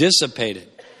slowly dissipated.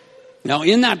 Now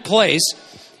in that place,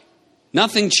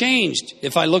 nothing changed.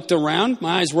 If I looked around,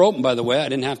 my eyes were open, by the way. I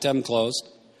didn't have to have them closed.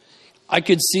 I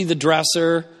could see the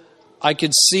dresser. I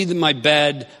could see my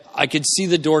bed. I could see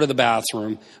the door to the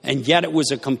bathroom. And yet it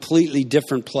was a completely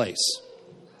different place.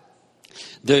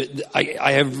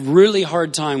 I have really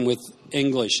hard time with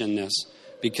English in this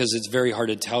because it's very hard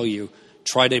to tell you.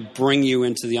 Try to bring you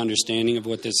into the understanding of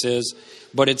what this is.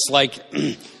 But it's like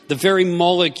the very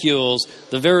molecules,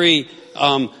 the very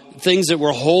things that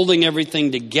were holding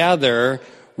everything together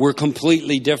were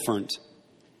completely different.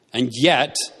 And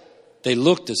yet, they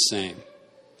looked the same.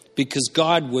 Because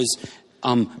God was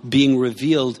being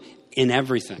revealed in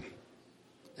everything.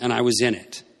 And I was in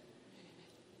it.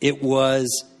 It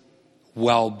was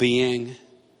well-being.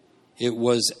 It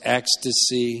was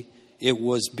ecstasy. It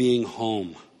was being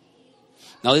home.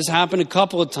 Now, this happened a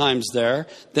couple of times there.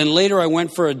 Then later I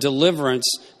went for a deliverance.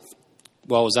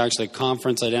 Well, it was actually a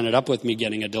conference. It ended up with me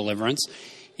getting a deliverance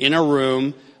in a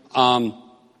room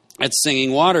at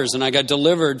Singing Waters. And I got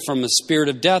delivered from a spirit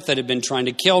of death that had been trying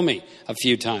to kill me a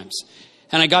few times.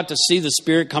 And I got to see the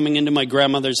spirit coming into my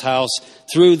grandmother's house,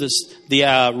 through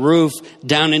the roof,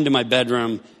 down into my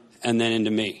bedroom, and then into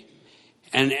me.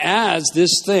 And as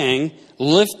this thing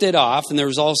lifted off, and there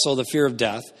was also the fear of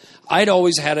death, I'd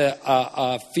always had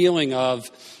a feeling of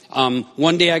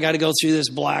one day I got to go through this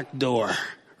black door,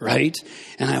 right?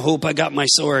 And I hope I got my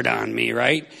sword on me,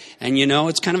 right? And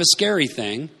it's kind of a scary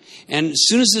thing. And as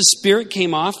soon as the spirit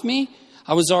came off me,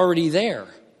 I was already there.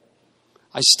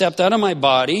 I stepped out of my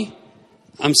body.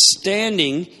 I'm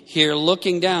standing here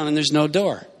looking down, and there's no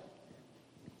door.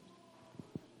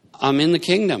 I'm in the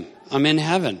kingdom. I'm in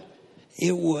heaven.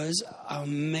 It was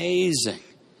amazing.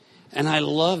 And I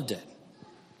loved it.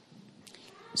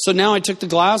 So now I took the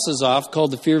glasses off,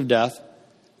 called the fear of death,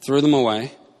 threw them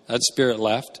away. That spirit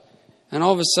left. And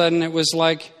all of a sudden it was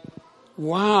like,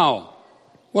 wow,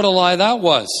 what a lie that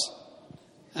was.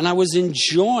 And I was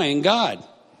enjoying God.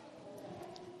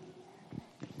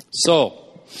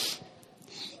 So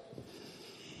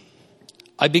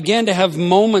I began to have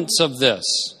moments of this.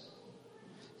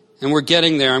 And we're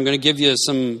getting there. I'm going to give you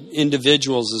some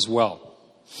individuals as well.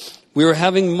 We were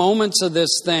having moments of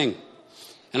this thing.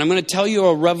 And I'm going to tell you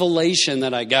a revelation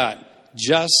that I got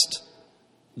just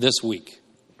this week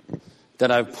that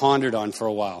I've pondered on for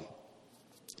a while.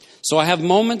 So I have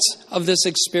moments of this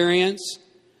experience,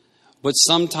 but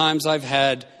sometimes I've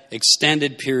had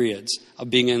extended periods of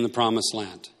being in the promised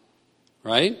land.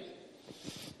 Right?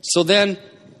 So then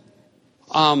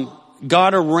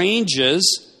God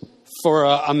arranges for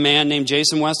a man named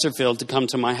Jason Westerfield to come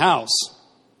to my house.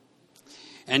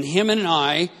 And him and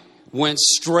I went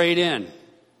straight in.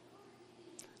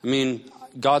 I mean,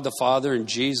 God the Father and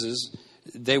Jesus,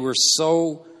 they were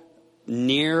so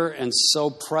near and so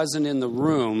present in the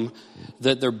room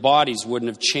that their bodies wouldn't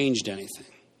have changed anything.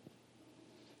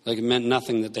 Like it meant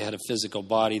nothing that they had a physical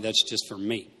body. That's just for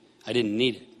me. I didn't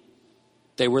need it.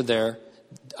 They were there.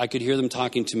 I could hear them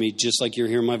talking to me just like you're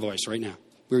hearing my voice right now.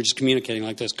 We were just communicating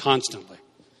like this constantly.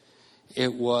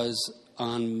 It was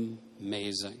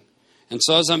amazing. And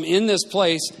so as I'm in this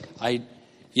place,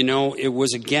 it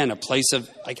was again a place of,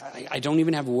 I don't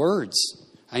even have words.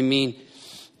 I mean,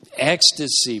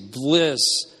 ecstasy, bliss,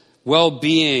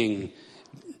 well-being,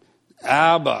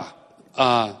 Abba,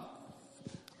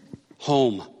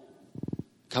 home,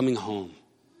 coming home.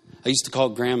 I used to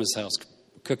call it Grandma's house,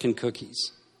 cooking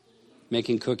cookies,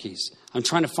 making cookies. I'm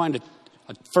trying to find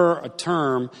a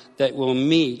term that will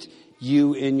meet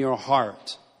you in your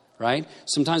heart, right?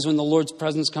 Sometimes when the Lord's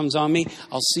presence comes on me,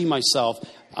 I'll see myself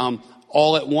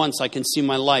all at once. I can see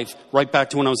my life right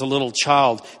back to when I was a little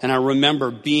child. And I remember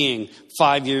being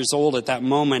 5 years old at that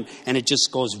moment. And it just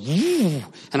goes, woo,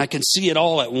 and I can see it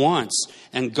all at once.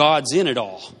 And God's in it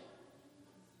all.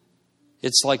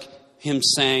 It's like him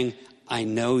saying, I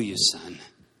know you, son.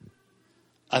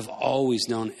 I've always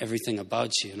known everything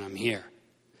about you, and I'm here.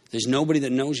 There's nobody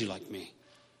that knows you like me.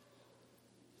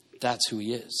 That's who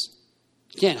he is.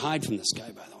 You can't hide from this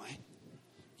guy, by the way.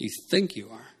 You think you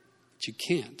are, but you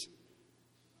can't.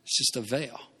 It's just a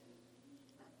veil.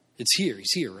 It's here.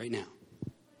 He's here right now.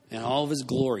 And all of his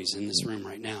glory's in this room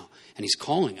right now. And he's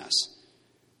calling us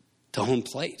to home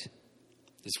plate.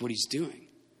 That's what he's doing.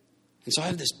 And so I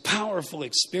have this powerful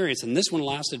experience, and this one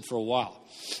lasted for a while.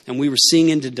 And we were seeing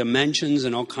into dimensions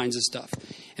and all kinds of stuff.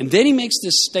 And then he makes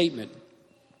this statement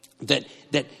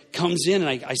that comes in,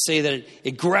 and I say that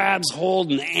it grabs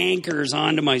hold and anchors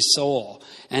onto my soul.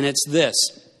 And it's this.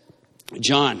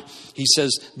 John, he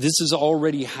says, this has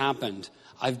already happened.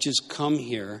 I've just come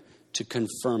here to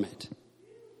confirm it.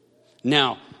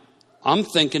 Now, I'm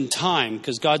thinking time,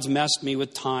 because God's messed me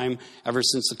with time ever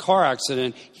since the car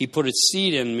accident. He put a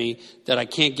seed in me that I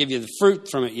can't give you the fruit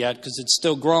from it yet because it's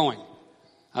still growing.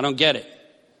 I don't get it.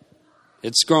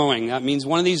 It's growing. That means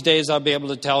one of these days I'll be able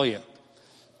to tell you,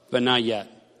 but not yet.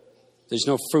 There's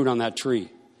no fruit on that tree.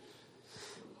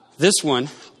 This one,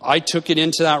 I took it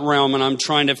into that realm, and I'm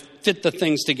trying to fit the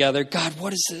things together. God,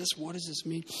 what is this? What does this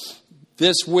mean?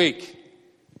 This week,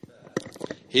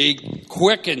 he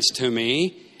quickens to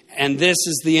me, and this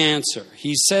is the answer.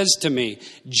 He says to me,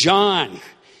 John,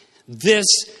 this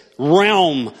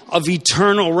realm of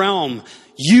eternal realm,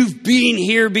 you've been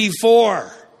here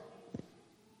before.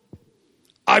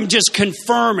 I'm just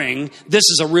confirming this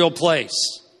is a real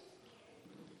place.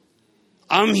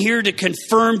 I'm here to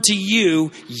confirm to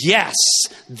you, yes,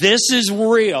 this is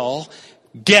real.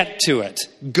 Get to it.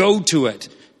 Go to it.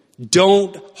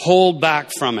 Don't hold back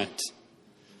from it.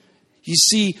 You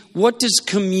see, what does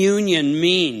communion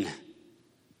mean?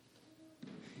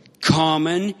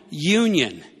 Common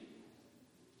union.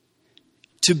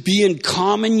 To be in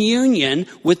common union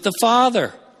with the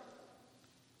Father.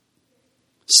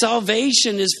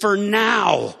 Salvation is for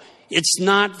now. It's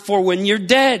not for when you're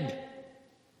dead.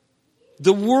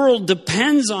 The world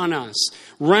depends on us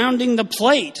rounding the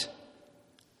plate.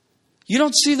 You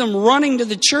don't see them running to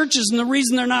the churches, and the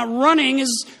reason they're not running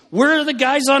is, where are the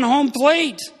guys on home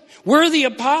plate? Where are the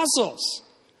apostles?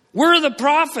 Where are the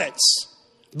prophets?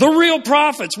 The real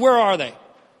prophets, where are they?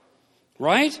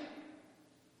 Right?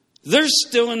 They're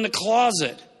still in the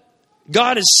closet.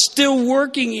 God is still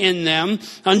working in them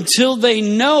until they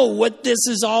know what this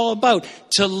is all about.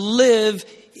 To live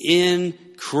in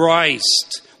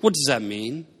Christ. What does that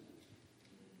mean?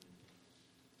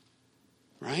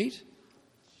 Right?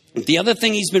 The other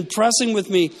thing he's been pressing with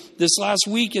me this last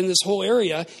week in this whole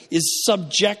area is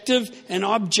subjective and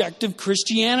objective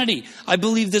Christianity. I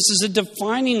believe this is a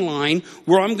defining line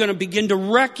where I'm going to begin to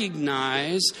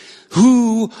recognize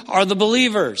who are the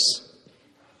believers.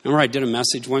 Remember, I did a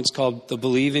message once called The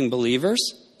Believing Believers?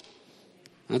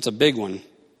 That's a big one.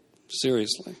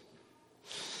 Seriously.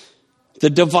 The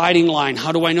dividing line.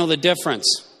 How do I know the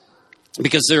difference?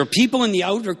 Because there are people in the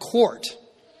outer court,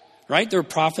 right? There are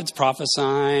prophets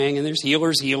prophesying, and there's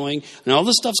healers healing, and all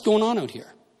this stuff's going on out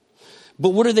here. But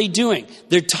what are they doing?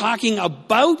 They're talking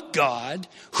about God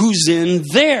who's in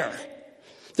there.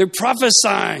 They're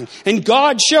prophesying, and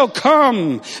God shall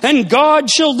come, and God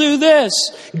shall do this.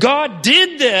 God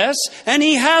did this, and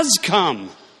he has come.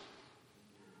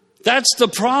 That's the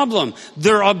problem.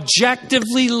 They're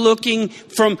objectively looking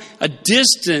from a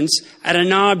distance at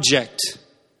an object,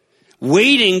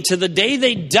 waiting to the day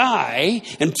they die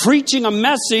and preaching a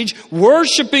message,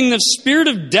 worshiping the spirit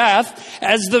of death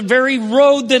as the very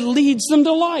road that leads them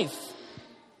to life,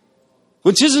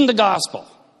 which isn't the gospel.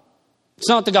 It's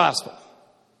not the gospel.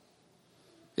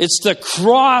 It's the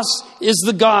cross is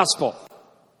the gospel.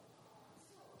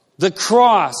 The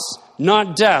cross,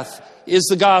 not death, is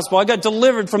the gospel. I got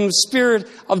delivered from the spirit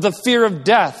of the fear of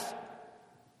death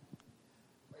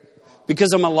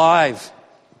because I'm alive.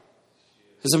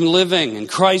 Because I'm living and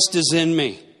Christ is in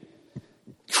me.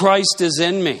 Christ is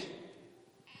in me.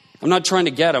 I'm not trying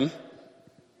to get him.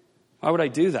 Why would I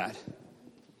do that?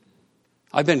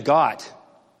 I've been got.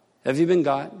 Have you been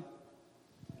got?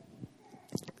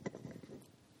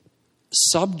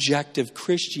 Subjective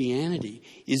Christianity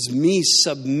is me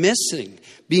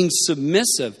being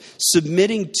submissive,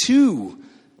 submitting to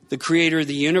the creator of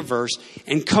the universe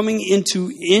and coming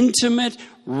into intimate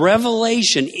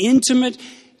revelation, intimate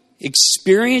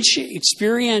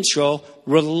experiential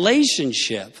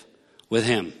relationship with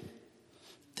him.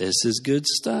 This is good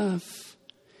stuff.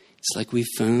 It's like we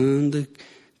found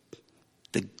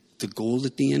the gold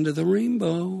at the end of the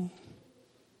rainbow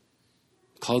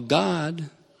called God.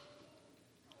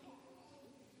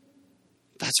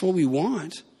 That's what we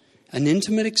want. An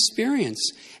intimate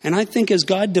experience. And I think as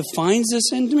God defines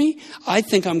this into me, I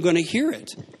think I'm going to hear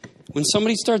it. When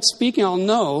somebody starts speaking, I'll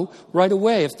know right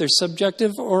away if they're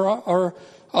subjective or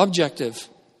objective.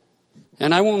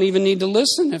 And I won't even need to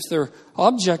listen if they're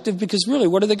objective, because really,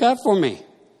 what do they got for me?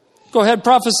 Go ahead,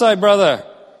 prophesy, brother.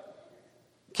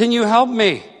 Can you help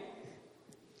me?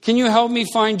 Can you help me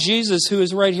find Jesus, who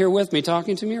is right here with me,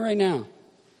 talking to me right now?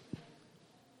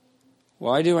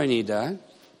 Why do I need that?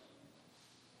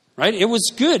 Right? It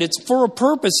was good. It's for a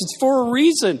purpose. It's for a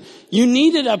reason. You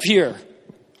need it up here.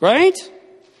 Right?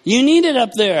 You need it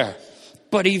up there.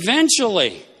 But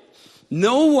eventually,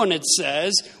 No one, it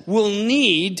says, will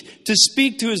need to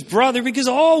speak to his brother because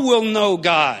all will know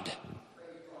God.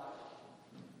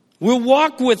 We'll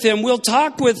walk with him. We'll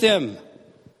talk with him.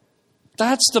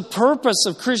 That's the purpose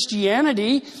of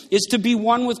Christianity, is to be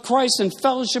one with Christ and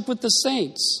fellowship with the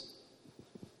saints.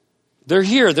 They're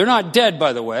here. They're not dead,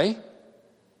 by the way.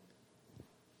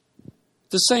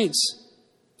 The saints,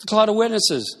 the cloud of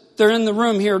witnesses, they're in the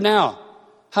room here now.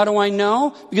 How do I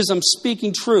know? Because I'm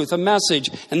speaking truth, a message,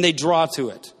 and they draw to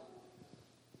it.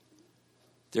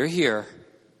 They're here.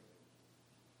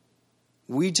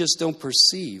 We just don't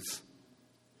perceive.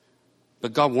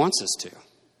 But God wants us to.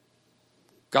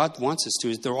 God wants us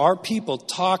to. There are people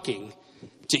talking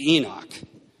to Enoch.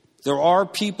 There are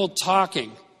people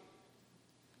talking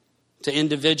to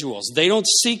individuals. They don't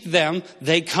seek them,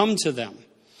 they come to them.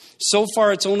 So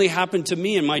far, it's only happened to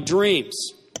me in my dreams.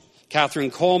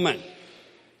 Catherine Coleman.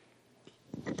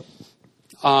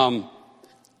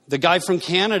 The guy from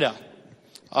Canada,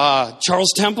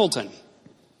 Charles Templeton.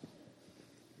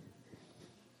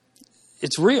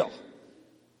 It's real.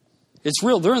 It's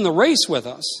real. They're in the race with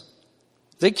us.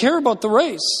 They care about the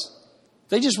race.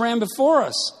 They just ran before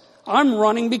us. I'm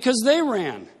running because they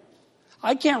ran.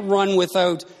 I can't run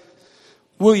without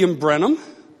William Brenham.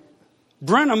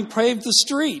 Brenham paved the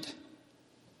street.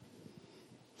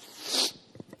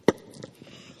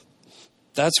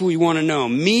 That's what we want to know.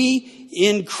 Me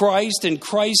in Christ and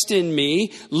Christ in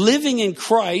me, living in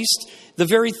Christ, the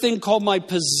very thing called my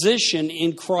position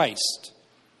in Christ.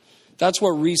 That's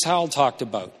what Rees Howell talked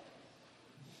about.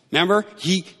 Remember?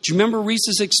 Do you remember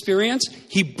Rees's experience?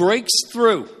 He breaks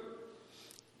through.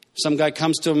 Some guy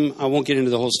comes to him. I won't get into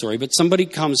the whole story, but somebody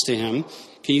comes to him.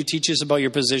 Can you teach us about your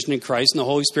position in Christ? And the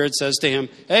Holy Spirit says to him,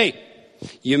 hey,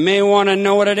 you may want to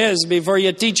know what it is before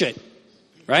you teach it.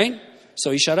 Right?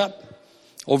 So he shut up.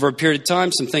 Over a period of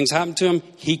time, some things happen to him.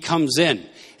 He comes in.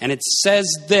 And it says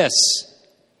this.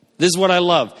 This is what I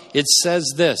love. It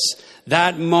says this.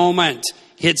 That moment,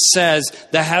 it says,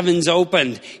 the heavens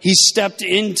opened. He stepped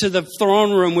into the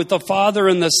throne room with the Father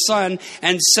and the Son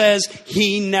and says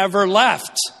he never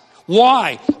left.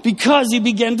 Why? Because he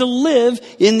began to live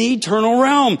in the eternal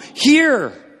realm.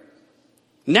 Here.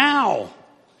 Now.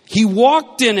 He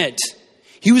walked in it.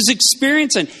 He was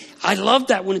experiencing. I love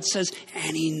that when it says,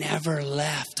 and he never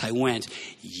left. I went,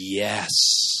 yes,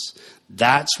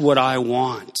 that's what I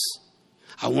want.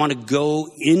 I want to go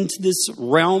into this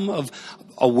realm of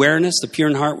awareness, the pure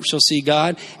in heart shall see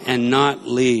God, and not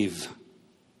leave.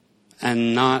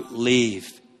 And not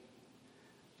leave.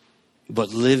 But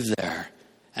live there.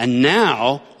 And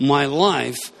now my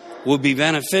life will be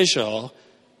beneficial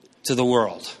to the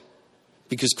world.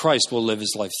 Because Christ will live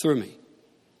his life through me.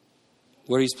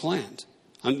 What he's planned.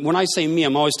 When I say me,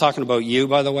 I'm always talking about you,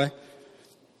 by the way.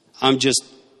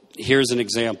 Here's an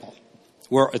example.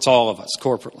 It's all of us,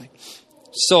 corporately.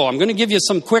 So I'm going to give you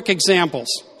some quick examples.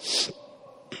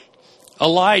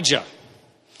 Elijah.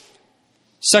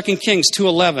 2 Kings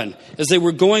 2:11. As they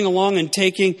were going along and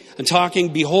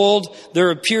talking, behold, there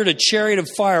appeared a chariot of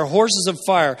fire, horses of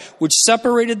fire, which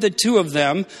separated the two of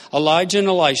them, Elijah and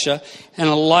Elisha. And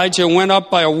Elijah went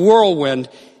up by a whirlwind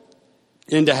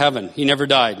into heaven. He never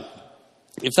died.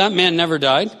 If that man never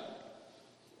died,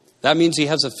 that means he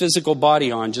has a physical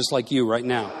body on, just like you right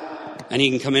now. And he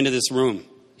can come into this room.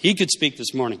 He could speak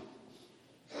this morning.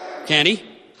 Can't he?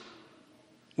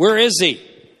 Where is he?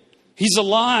 He's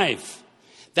alive.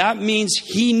 That means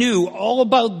he knew all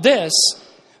about this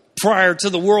prior to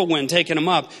the whirlwind taking him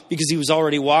up, because he was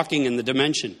already walking in the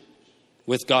dimension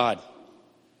with God.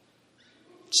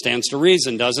 Stands to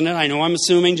reason, doesn't it? I know I'm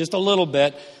assuming just a little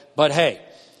bit, but hey.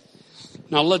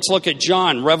 Now let's look at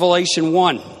John, Revelation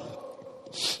 1.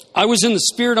 I was in the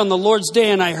Spirit on the Lord's day,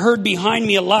 and I heard behind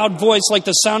me a loud voice like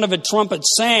the sound of a trumpet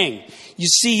saying. You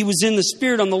see, he was in the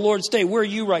Spirit on the Lord's day. Where are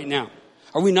you right now?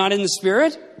 Are we not in the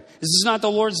Spirit? Is this not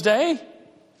the Lord's day?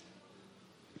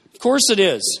 Of course it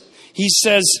is. He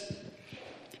says,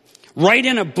 write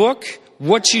in a book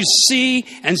what you see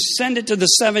and send it to the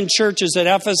 7 churches at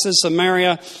Ephesus,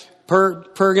 Samaria,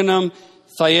 Pergamum,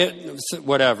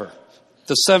 whatever.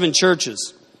 The 7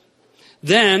 churches.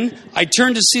 Then I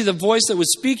turned to see the voice that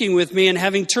was speaking with me, and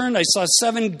having turned, I saw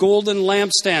 7 golden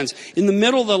lampstands. In the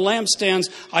middle of the lampstands,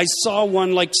 I saw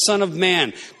one like Son of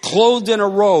Man, clothed in a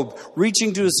robe,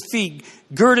 reaching to his feet,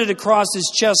 girded across his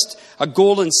chest a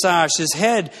golden sash. His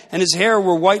head and his hair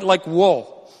were white like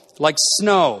wool, like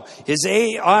snow. His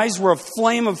eyes were a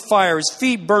flame of fire, his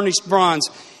feet burnished bronze.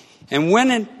 And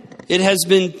when it has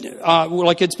been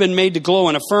like it's been made to glow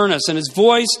in a furnace, and his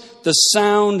voice the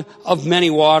sound of many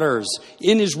waters.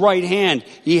 In his right hand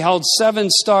he held 7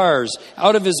 stars.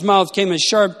 Out of his mouth came a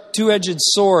sharp 2-edged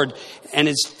sword, and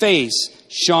his face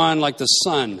shone like the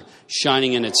sun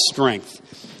shining in its strength.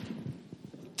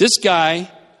 This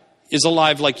guy is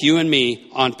alive like you and me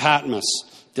on Patmos.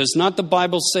 Does not the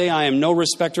Bible say, I am no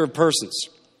respecter of persons?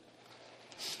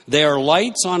 They are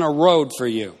lights on a road for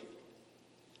you.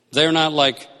 They're not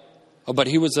like, oh, but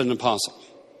he was an apostle.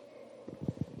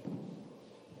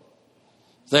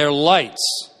 They're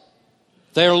lights.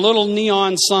 They're little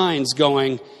neon signs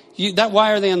going,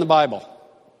 why are they in the Bible?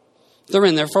 They're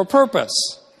in there for a purpose.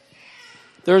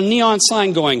 They're a neon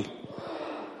sign going,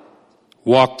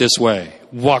 walk this way,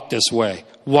 walk this way,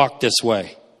 walk this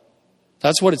way.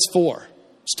 That's what it's for.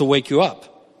 It's to wake you up.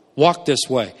 Walk this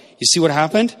way. You see what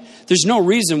happened? There's no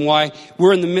reason why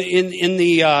we're in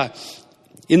the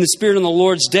Spirit of the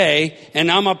Lord's day,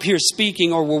 and I'm up here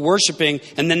speaking or we're worshiping,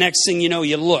 and the next thing you know,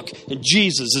 you look, and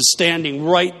Jesus is standing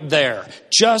right there,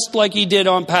 just like he did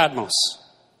on Patmos.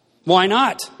 Why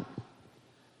not?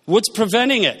 What's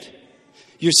preventing it?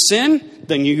 Your sin?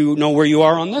 Then you know where you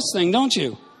are on this thing, don't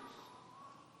you?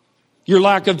 Your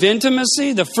lack of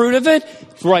intimacy, the fruit of it,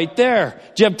 right there.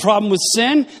 Do you have a problem with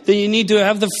sin? Then you need to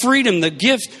have the freedom, the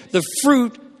gift, the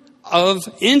fruit of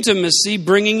intimacy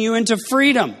bringing you into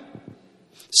freedom.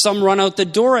 Some run out the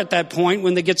door at that point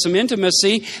when they get some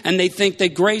intimacy and they think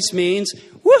that grace means,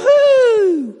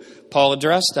 woohoo! Paul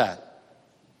addressed that.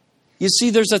 You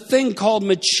see, there's a thing called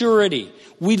maturity.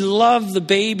 We love the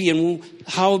baby and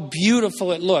how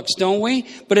beautiful it looks, don't we?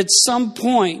 But at some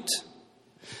point,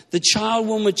 the child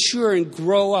will mature and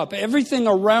grow up. Everything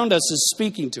around us is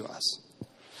speaking to us.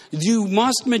 You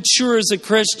must mature as a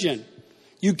Christian.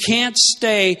 You can't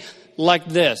stay like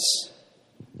this.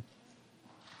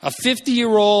 A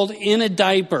 50-year-old in a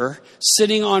diaper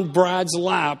sitting on Brad's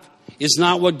lap is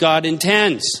not what God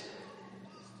intends.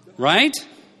 Right?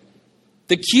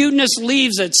 The cuteness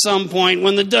leaves at some point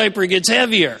when the diaper gets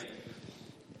heavier.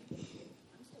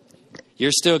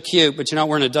 You're still cute, but you're not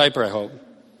wearing a diaper, I hope.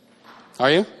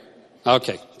 Are you?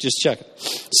 Okay, just check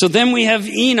it. So then we have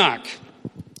Enoch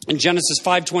in Genesis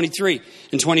 5:23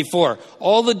 and 24.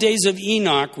 All the days of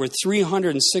Enoch were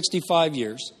 365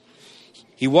 years.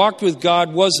 He walked with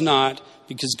God, was not,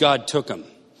 because God took him.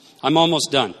 I'm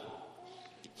almost done.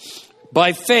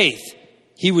 By faith,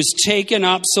 he was taken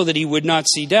up so that he would not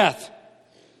see death.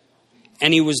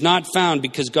 And he was not found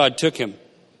because God took him.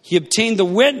 He obtained the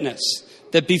witness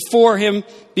that before him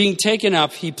being taken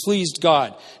up, he pleased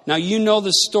God. Now, you know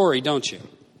the story, don't you?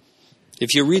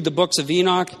 If you read the books of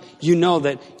Enoch, you know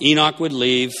that Enoch would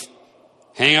leave,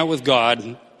 hang out with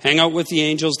God, hang out with the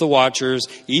angels, the watchers.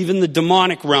 Even the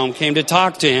demonic realm came to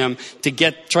talk to him to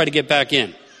try to get back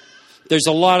in. There's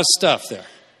a lot of stuff there.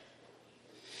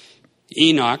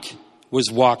 Enoch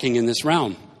was walking in this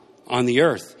realm on the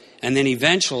earth, and then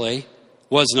eventually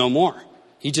was no more.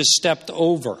 He just stepped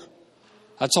over.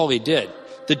 That's all he did.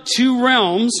 The two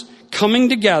realms coming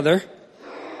together,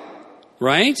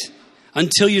 right?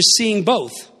 Until you're seeing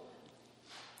both.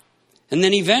 And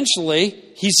then eventually,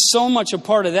 he's so much a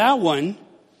part of that one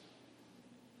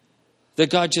that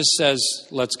God just says,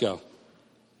 let's go.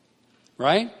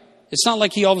 Right? It's not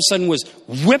like he all of a sudden was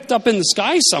whipped up in the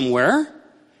sky somewhere.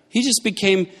 He just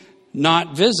became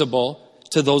not visible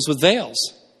to those with veils.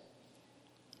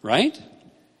 Right?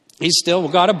 He's still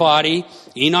got a body.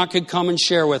 Enoch could come and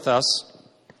share with us.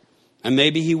 And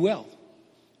maybe he will.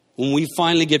 When we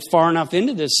finally get far enough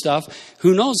into this stuff,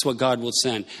 who knows what God will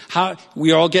send.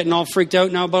 We're all getting all freaked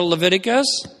out now about Leviticus.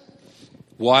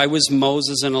 Why was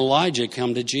Moses and Elijah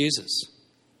come to Jesus?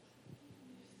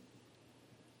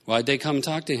 Why'd they come and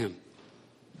talk to him?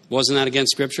 Wasn't that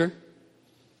against Scripture?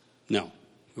 No,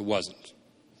 it wasn't.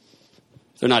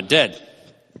 They're not dead.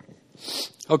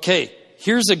 Okay,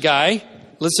 here's a guy.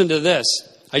 Listen to this.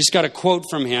 I just got a quote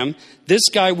from him. This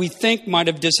guy we think might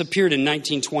have disappeared in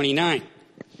 1929.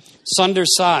 Sundar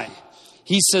Sai.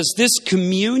 He says, this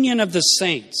communion of the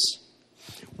saints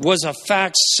was a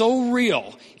fact so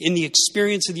real in the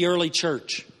experience of the early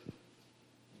church.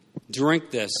 Drink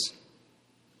this.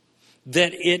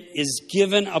 That it is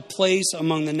given a place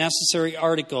among the necessary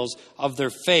articles of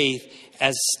their faith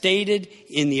as stated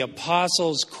in the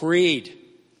Apostles' Creed.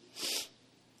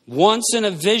 Once in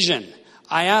a vision,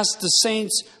 I asked the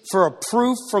saints for a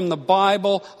proof from the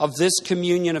Bible of this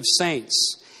communion of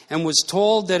saints and was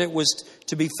told that it was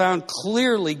to be found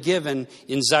clearly given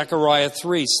in Zechariah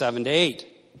 3:7-8,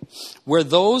 where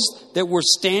those that were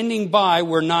standing by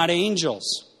were not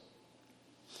angels,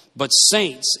 but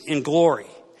saints in glory.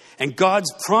 And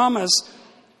God's promise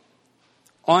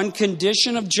on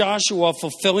condition of Joshua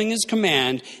fulfilling his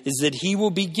command, is that he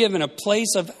will be given a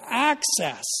place of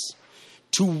access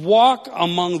to walk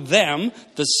among them,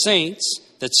 the saints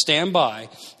that stand by.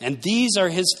 And these are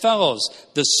his fellows,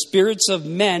 the spirits of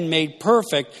men made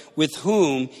perfect, with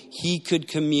whom he could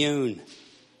commune.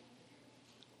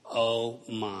 Oh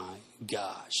my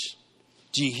gosh.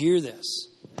 Do you hear this?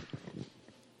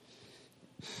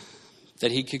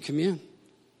 That he could commune.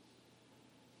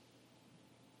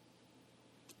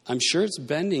 I'm sure it's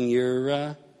bending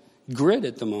your grid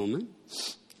at the moment,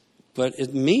 but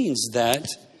it means that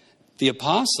the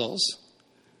apostles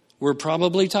were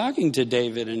probably talking to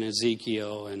David and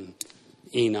Ezekiel and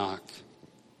Enoch.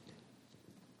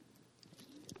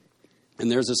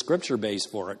 And there's a scripture base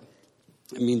for it.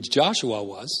 It means Joshua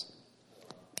was.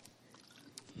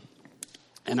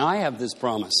 And I have this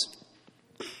promise.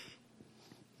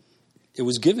 It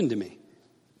was given to me.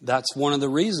 That's one of the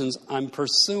reasons I'm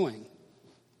pursuing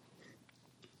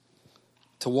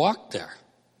to walk there.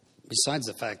 Besides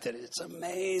the fact that it's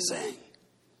amazing.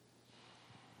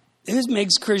 It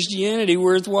makes Christianity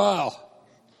worthwhile.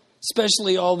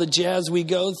 Especially all the jazz we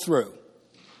go through.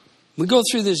 We go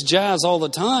through this jazz all the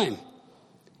time.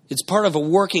 It's part of a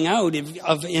working out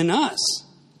in us.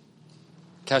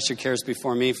 Cast your cares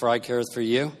before me, for I careth for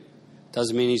you.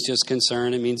 Doesn't mean he's just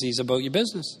concerned. It means he's about your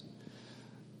business.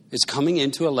 It's coming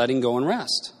into a letting go and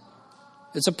rest.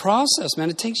 It's a process, man.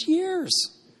 It takes years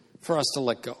for us to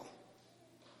let go.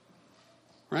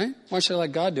 Right? Why should I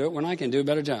let God do it when I can do a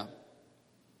better job?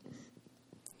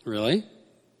 Really?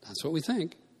 That's what we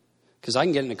think. Because I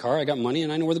can get in the car, I got money,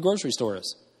 and I know where the grocery store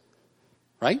is.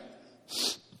 Right?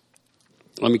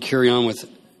 Let me carry on with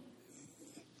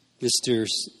Mr.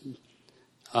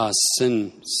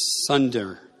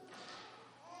 Sunder.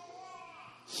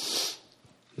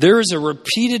 There is a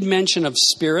repeated mention of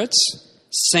spirits,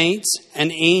 saints,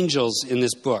 and angels in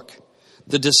this book.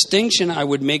 The distinction I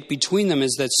would make between them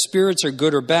is that spirits are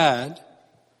good or bad,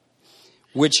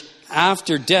 which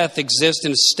after death exist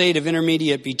in a state of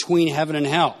intermediate between heaven and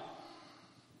hell.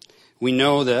 We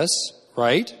know this,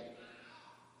 right?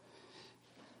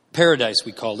 Paradise,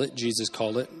 we called it. Jesus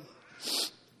called it.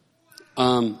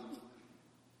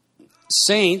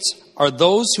 Saints are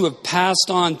those who have passed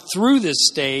on through this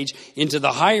stage into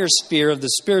the higher sphere of the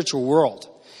spiritual world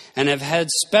and have had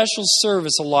special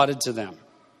service allotted to them.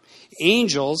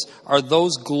 Angels are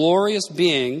those glorious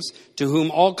beings to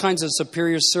whom all kinds of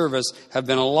superior service have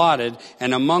been allotted,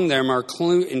 and among them are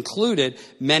included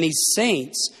many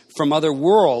saints from other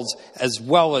worlds as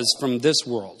well as from this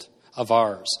world of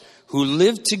ours, who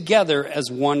live together as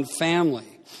one family.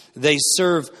 They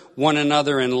serve one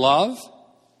another in love,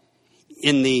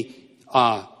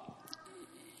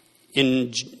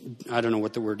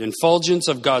 effulgence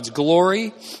of God's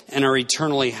glory, and are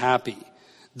eternally happy.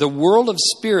 The world of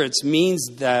spirits means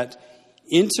that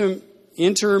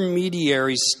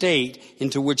intermediary state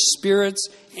into which spirits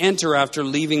enter after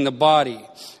leaving the body.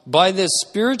 By this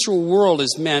spiritual world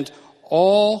is meant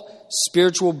all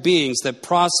spiritual beings that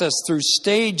process through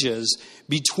stages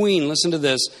between, listen to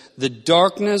this, the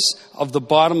darkness of the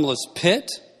bottomless pit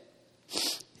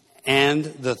and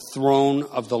the throne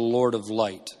of the Lord of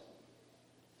light.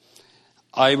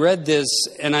 I read this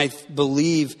and I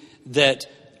believe that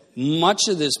much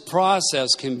of this process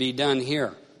can be done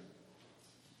here.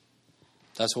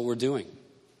 That's what we're doing.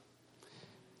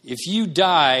 If you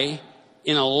die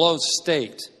in a low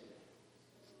state,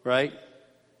 right,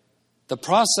 the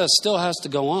process still has to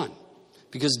go on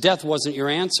because death wasn't your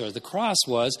answer. The cross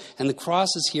was, and the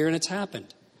cross is here and it's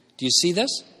happened. Do you see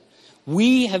this?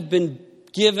 We have been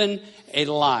given a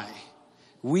lie.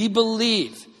 We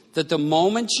believe that the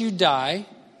moment you die,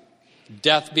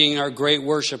 death being our great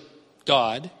worship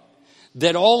God,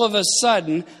 that all of a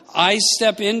sudden I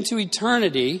step into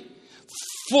eternity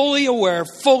fully aware,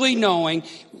 fully knowing,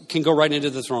 can go right into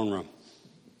the throne room.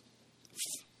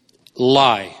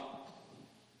 Lie.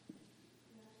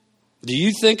 Do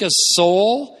you think a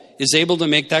soul is able to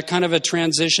make that kind of a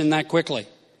transition that quickly?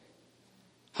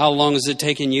 How long has it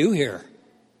taken you here?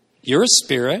 You're a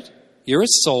spirit. You're a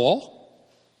soul.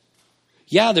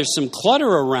 Yeah, there's some clutter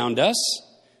around us.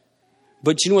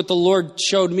 But you know what the Lord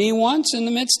showed me once in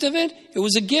the midst of it? It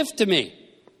was a gift to me.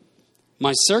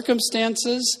 My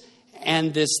circumstances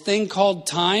and this thing called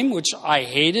time, which I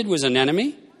hated, was an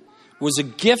enemy, was a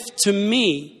gift to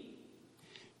me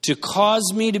to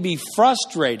cause me to be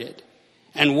frustrated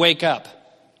and wake up.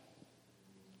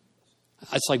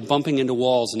 It's like bumping into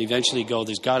walls and eventually go,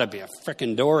 there's got to be a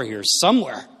frickin' door here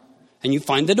somewhere. And you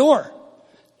find the door.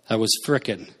 That was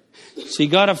frickin'. So you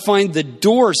got to find the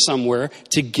door somewhere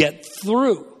to get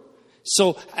through.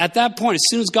 So at that point, as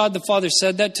soon as God the Father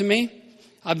said that to me,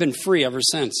 I've been free ever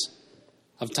since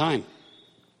of time.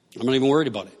 I'm not even worried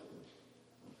about it.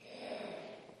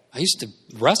 I used to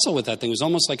wrestle with that thing. It was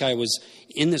almost like I was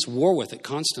in this war with it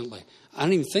constantly. I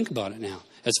don't even think about it now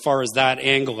as far as that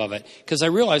angle of it, because I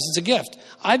realize it's a gift.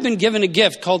 I've been given a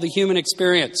gift called the human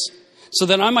experience so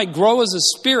that I might grow as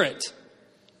a spirit,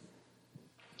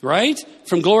 right?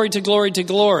 From glory to glory to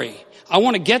glory. I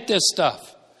want to get this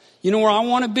stuff. You know where I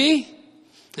want to be?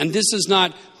 And this is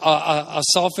not a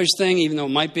selfish thing, even though it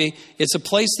might be. It's a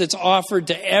place that's offered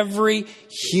to every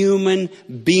human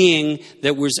being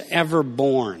that was ever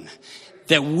born.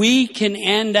 That we can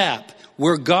end up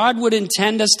where God would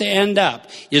intend us to end up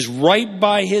is right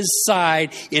by his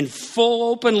side in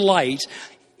full open light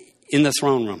in the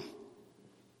throne room.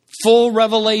 Full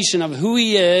revelation of who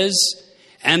he is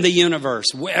and the universe.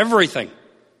 Everything.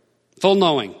 Full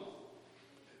knowing.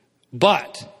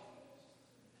 But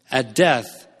at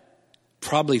death,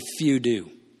 probably few do.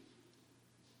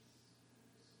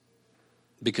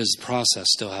 Because the process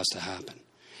still has to happen.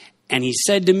 And he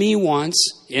said to me once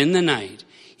in the night,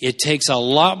 it takes a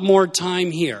lot more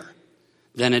time here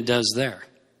than it does there.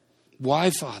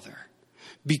 Why, Father?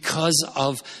 Because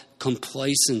of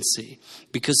complacency.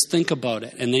 Because think about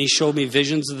it. And then he showed me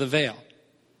visions of the veil.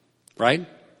 Right?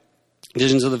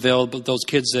 Visions of the veil, but those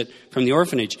kids that from the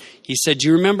orphanage. He said, do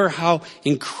you remember how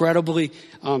incredibly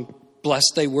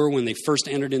blessed they were when they first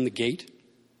entered in the gate?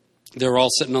 They were all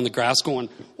sitting on the grass going,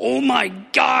 oh my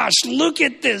gosh, look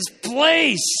at this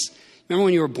place. Remember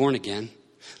when you were born again?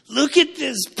 Look at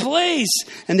this place.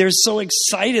 And they're so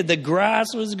excited. The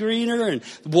grass was greener and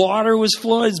water was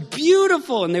flowing. It's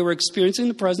beautiful. And they were experiencing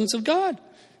the presence of God.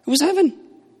 It was heaven.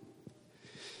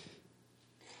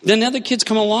 Then other kids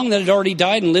come along that had already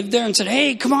died and lived there and said,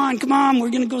 hey, come on, we're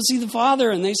going to go see the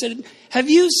Father. And they said, have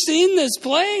you seen this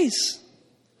place?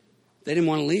 They didn't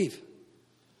want to leave.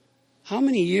 How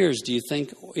many years do you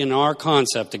think, in our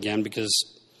concept again,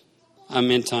 because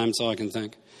I'm in time so I can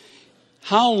think,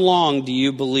 how long do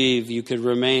you believe you could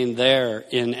remain there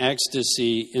in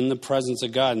ecstasy in the presence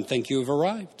of God and think you have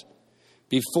arrived?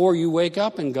 Before you wake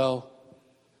up and go,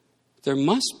 there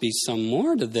must be some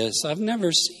more to this. I've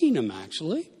never seen him,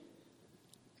 actually.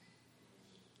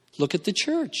 Look at the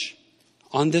church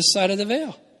on this side of the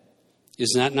veil.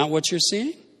 Isn't that not what you're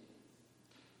seeing?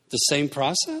 The same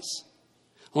process?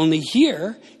 Only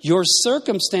here, your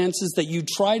circumstances that you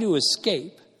try to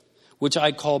escape, which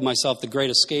I called myself the great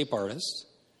escape artist.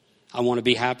 I want to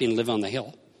be happy and live on the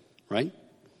hill, right?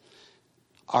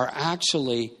 Are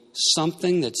actually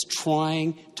something that's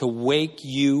trying to wake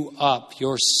you up,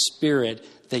 your spirit,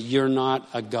 that you're not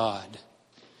a God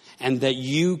and that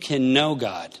you can know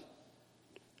God.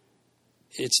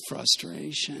 It's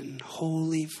frustration,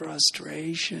 holy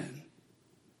frustration.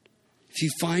 If you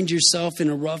find yourself in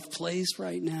a rough place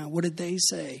right now, what did they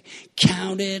say?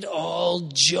 Count it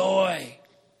all joy.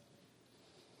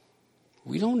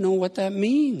 We don't know what that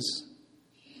means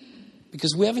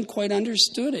because we haven't quite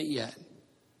understood it yet.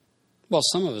 Well,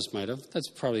 some of us might have. That's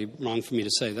probably wrong for me to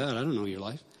say that. I don't know your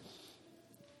life.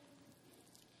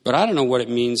 But I don't know what it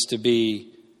means to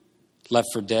be left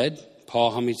for dead.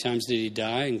 Paul, how many times did he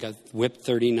die and got whipped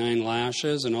 39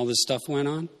 lashes and all this stuff went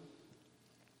on?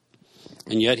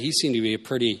 And yet he seemed to be a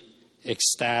pretty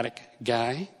ecstatic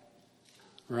guy,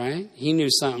 right? He knew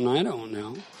something I don't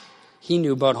know. He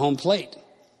knew about home plate,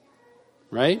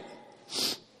 right?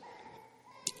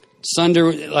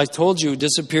 Sunder, I told you,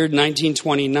 disappeared in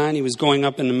 1929. He was going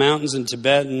up in the mountains in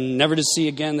Tibet and never to see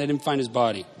again. They didn't find his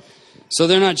body. So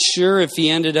they're not sure if he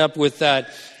ended up with that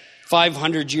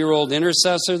 500-year-old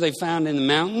intercessor they found in the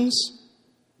mountains,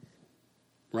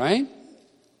 right?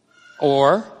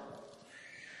 Or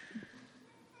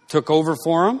took over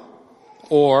for him,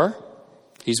 or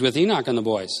he's with Enoch and the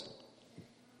boys,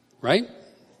 right?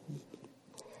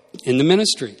 In the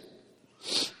ministry.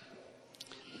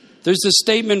 There's a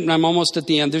statement, and I'm almost at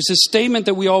the end. There's a statement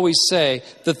that we always say,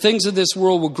 the things of this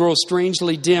world will grow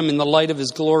strangely dim in the light of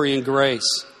his glory and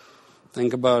grace.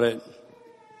 Think about it.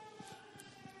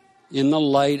 In the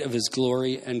light of his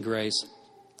glory and grace.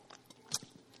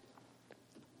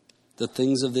 The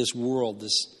things of this world,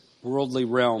 this worldly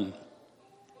realm.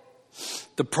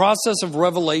 The process of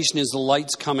revelation is the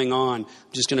lights coming on.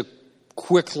 I'm just going to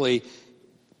quickly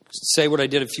say what I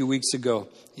did a few weeks ago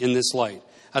in this light.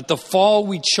 At the fall,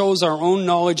 we chose our own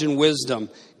knowledge and wisdom.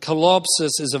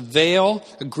 Kalopsis is a veil,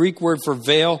 a Greek word for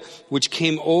veil, which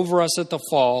came over us at the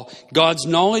fall. God's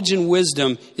knowledge and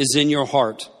wisdom is in your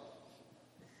heart.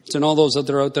 It's in all those that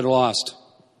are out there lost.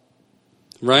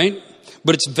 Right?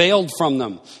 But it's veiled from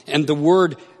them. And the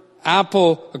word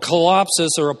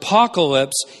apokalopsis or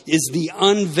apocalypse is the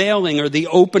unveiling or the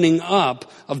opening up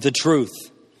of the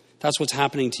truth. That's what's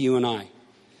happening to you and I.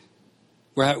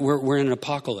 We're in an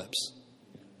apocalypse.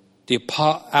 The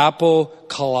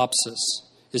apocalypsis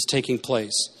is taking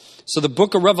place. So the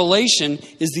book of Revelation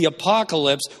is the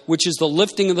apocalypse, which is the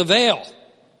lifting of the veil.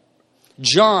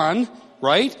 John,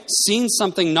 right, seen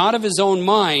something not of his own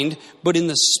mind, but in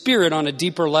the spirit on a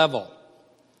deeper level.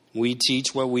 We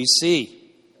teach what we see.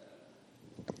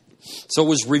 So it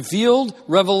was revealed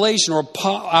revelation or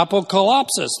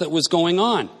apocalypsis that was going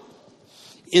on.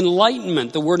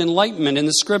 Enlightenment, the word enlightenment in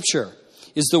the scripture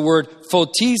is the word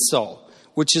photizo,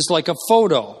 which is like a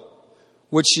photo,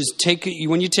 which is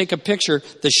when you take a picture,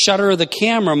 the shutter of the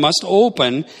camera must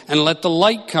open and let the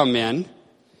light come in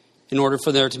order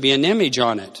for there to be an image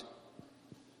on it.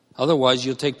 Otherwise,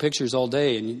 you'll take pictures all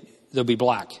day and they'll be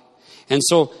black. And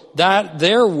so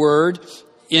their word,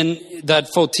 in that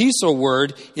photizo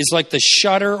word, is like the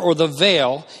shutter or the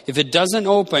veil. If it doesn't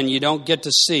open, you don't get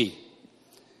to see.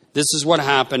 This is what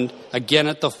happened again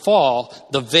at the fall.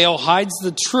 The veil hides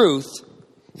the truth,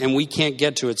 and we can't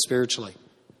get to it spiritually.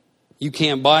 You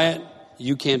can't buy it.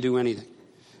 You can't do anything.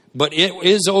 But it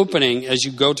is opening as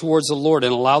you go towards the Lord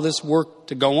and allow this work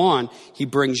to go on. He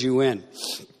brings you in.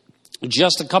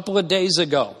 Just a couple of days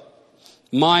ago,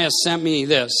 Maya sent me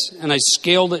this, and I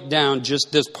scaled it down,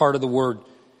 just this part of the word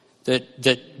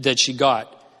that she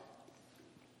got.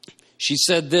 She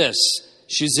said this.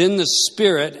 She's in the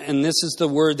Spirit, and this is the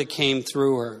word that came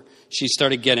through her. She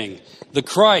started getting the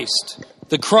Christ,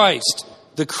 the Christ,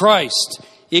 the Christ.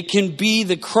 It can be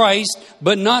the Christ,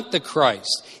 but not the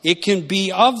Christ. It can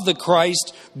be of the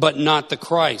Christ, but not the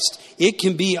Christ. It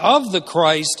can be of the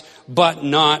Christ, but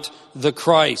not the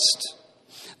Christ.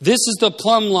 This is the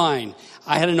plumb line.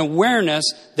 I had an awareness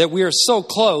that we are so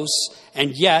close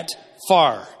and yet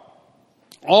far.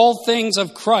 All things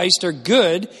of Christ are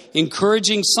good,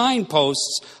 encouraging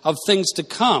signposts of things to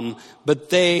come,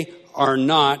 but they are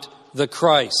not the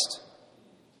Christ.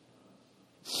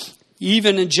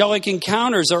 Even angelic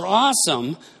encounters are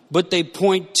awesome, but they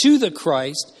point to the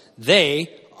Christ.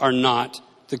 They are not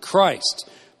the Christ.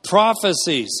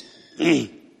 Prophecies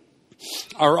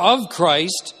are of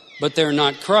Christ, but they're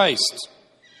not Christ.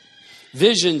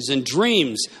 Visions and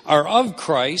dreams are of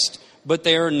Christ, but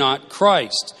they are not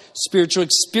Christ. Spiritual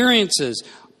experiences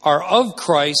are of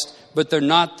Christ, but they're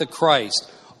not the Christ.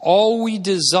 All we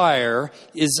desire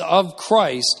is of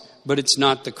Christ, but it's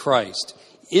not the Christ.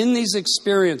 In these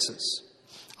experiences,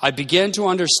 I began to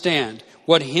understand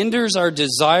what hinders our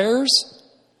desires.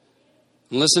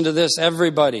 And listen to this,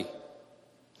 everybody.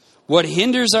 What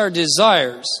hinders our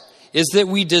desires is that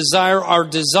we desire our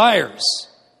desires,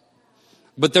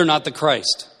 but they're not the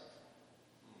Christ.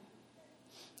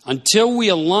 Until we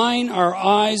align our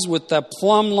eyes with that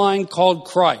plumb line called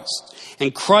Christ,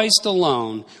 and Christ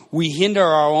alone, we hinder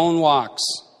our own walks.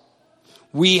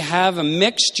 We have a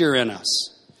mixture in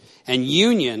us, and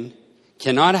union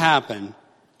cannot happen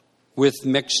with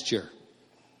mixture.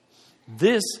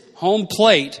 This home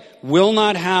plate will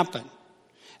not happen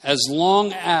as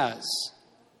long as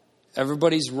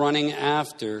everybody's running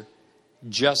after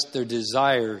just their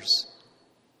desires,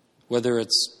 whether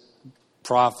it's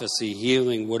prophecy,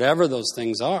 healing, whatever those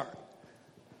things are.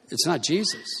 It's not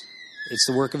Jesus. It's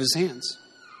the work of his hands.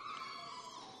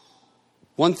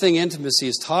 One thing intimacy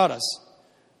has taught us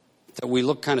that we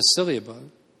look kind of silly about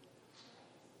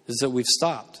is that we've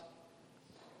stopped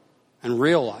and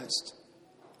realized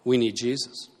we need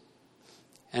Jesus.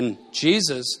 And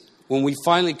Jesus, when we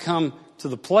finally come to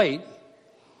the plate,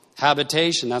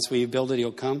 habitation, that's where you build it,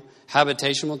 he'll come.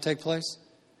 Habitation will take place,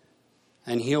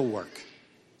 and he'll work.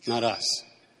 Not us.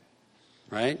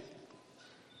 Right?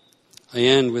 I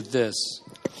end with this.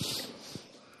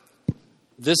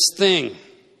 This thing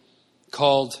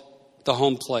called the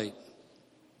home plate.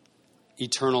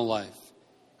 Eternal life.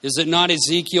 Is it not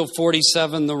Ezekiel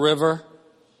 47, the river?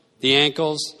 The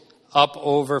ankles up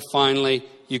over finally,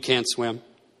 you can't swim.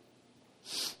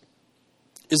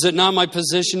 Is it not my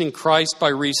position in Christ by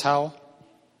Rees Howell?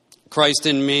 Christ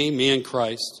in me, me in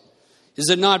Christ. Is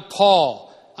it not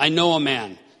Paul? I know a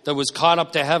man that was caught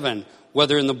up to heaven,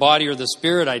 whether in the body or the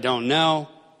spirit, I don't know.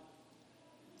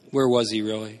 Where was he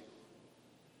really?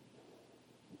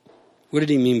 What did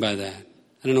he mean by that?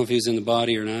 I don't know if he was in the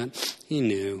body or not. He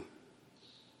knew.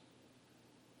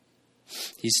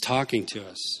 He's talking to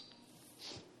us.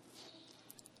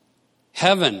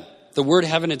 Heaven, the word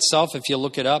heaven itself, if you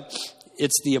look it up,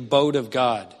 it's the abode of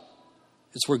God.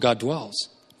 It's where God dwells.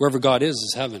 Wherever God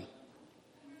is heaven.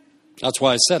 That's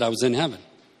why I said I was in heaven.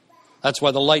 That's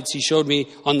why the lights he showed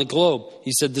me on the globe,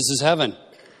 he said, this is heaven.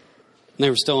 And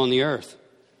they were still on the earth.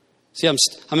 See,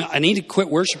 I need to quit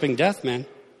worshiping death, man.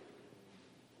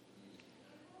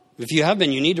 If you have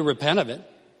been, you need to repent of it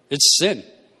It's sin.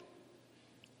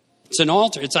 It's an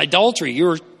altar. It's idolatry.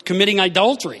 You're committing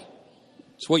idolatry.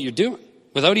 It's what you're doing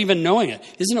without even knowing it.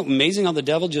 Isn't it amazing how the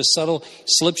devil just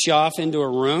slips you off into a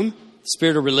room? The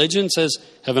spirit of religion says,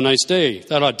 have a nice day.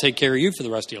 That ought to take care of you for the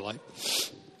rest of your life.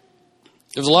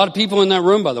 There's a lot of people in that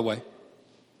room, by the way.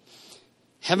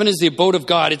 Heaven is the abode of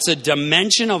God. It's a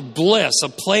dimension of bliss, a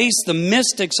place the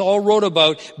mystics all wrote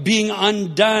about being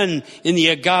undone in the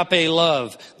agape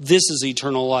love. This is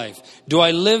eternal life. Do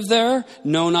I live there?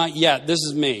 No, not yet. This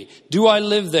is me. Do I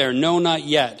live there? No, not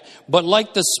yet. But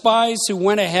like the spies who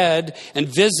went ahead and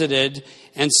visited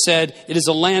and said, it is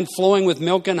a land flowing with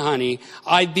milk and honey,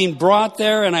 I've been brought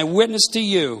there and I witness to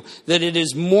you that it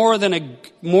is more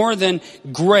than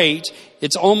great.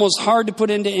 It's almost hard to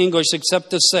put into English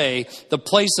except to say the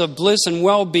place of bliss and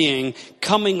well-being,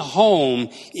 coming home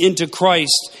into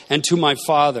Christ and to my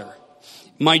Father.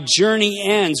 My journey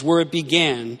ends where it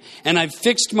began, and I've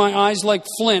fixed my eyes like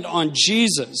flint on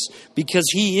Jesus because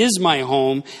he is my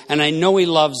home, and I know he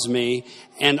loves me,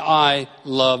 and I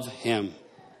love him.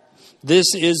 This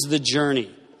is the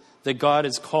journey that God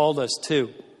has called us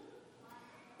to.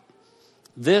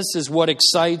 This is what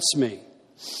excites me.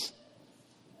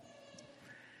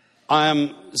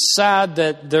 I'm sad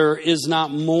that there is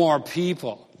not more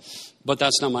people, but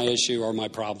that's not my issue or my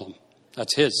problem.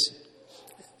 That's his.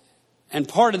 And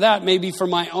part of that may be for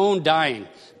my own dying.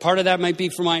 Part of that might be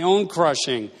for my own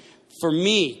crushing, for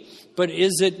me. But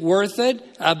is it worth it?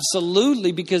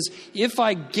 Absolutely, because if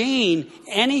I gain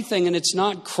anything and it's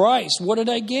not Christ, what did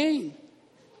I gain?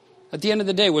 At the end of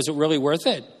the day, was it really worth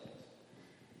it?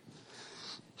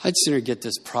 I'd sooner get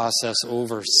this process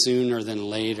over sooner than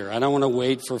later. I don't want to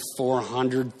wait for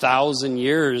 400,000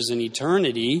 years in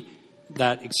eternity,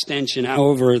 that extension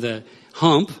over the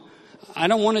hump. I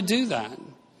don't want to do that.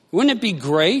 Wouldn't it be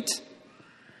great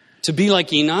to be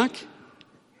like Enoch?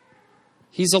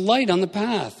 He's a light on the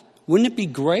path. Wouldn't it be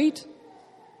great?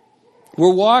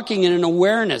 We're walking in an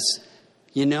awareness,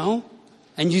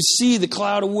 and you see the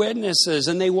cloud of witnesses,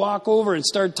 and they walk over and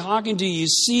start talking to you. You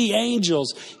see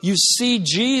angels. You see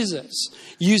Jesus.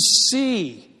 You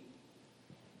see.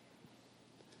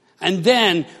 And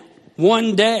then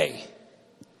one day,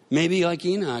 maybe like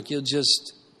Enoch, you'll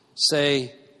just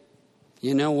say,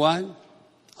 you know what?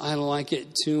 I like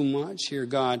it too much here,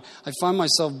 God. I find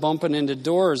myself bumping into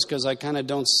doors because I kind of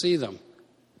don't see them.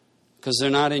 Because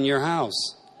they're not in your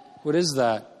house. What is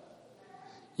that?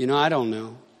 I don't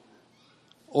know.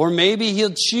 Or maybe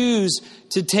he'll choose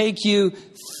to take you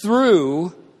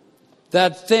through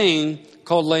that thing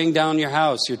called laying down your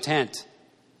house, your tent.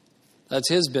 That's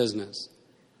his business.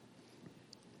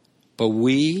 But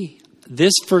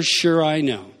this for sure I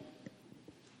know.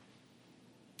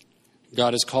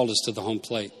 God has called us to the home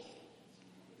plate.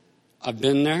 I've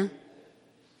been there.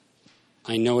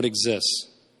 I know it exists.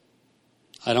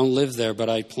 I don't live there, but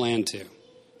I plan to.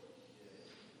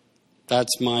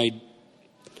 That's my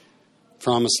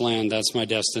promised land. That's my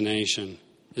destination,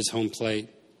 is home plate.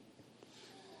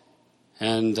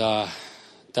 And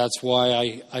that's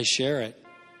why I share it.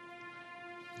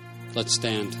 Let's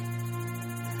stand.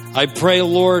 I pray,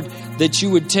 Lord, that you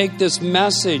would take this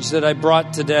message that I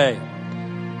brought today,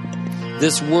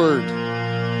 this word,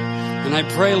 and I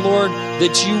pray, Lord,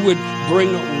 that you would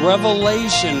bring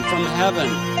revelation from heaven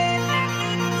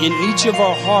in each of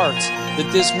our hearts,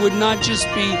 that this would not just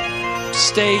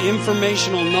stay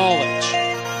informational knowledge,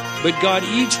 but God,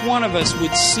 each one of us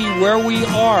would see where we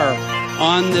are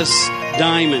on this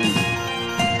diamond,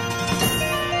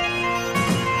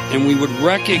 and we would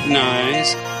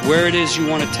recognize where it is you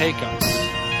want to take us.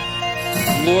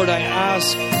 Lord, I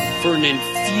ask for an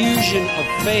infusion of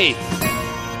faith,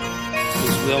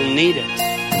 because we'll need it,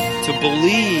 to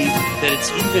believe that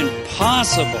it's even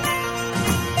possible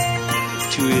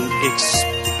to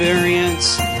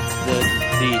experience the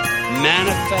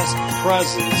manifest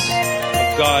presence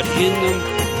of God in them,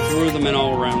 through them, and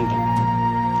all around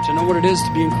them. To know what it is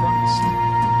to be in Christ.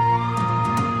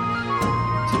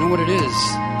 To know what it is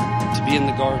to be in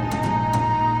the garden.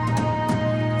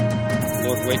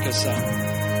 Lord, wake us up.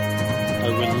 I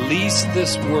release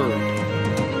this word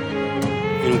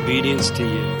in obedience to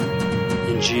you.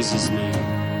 In Jesus' name,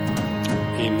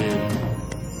 amen.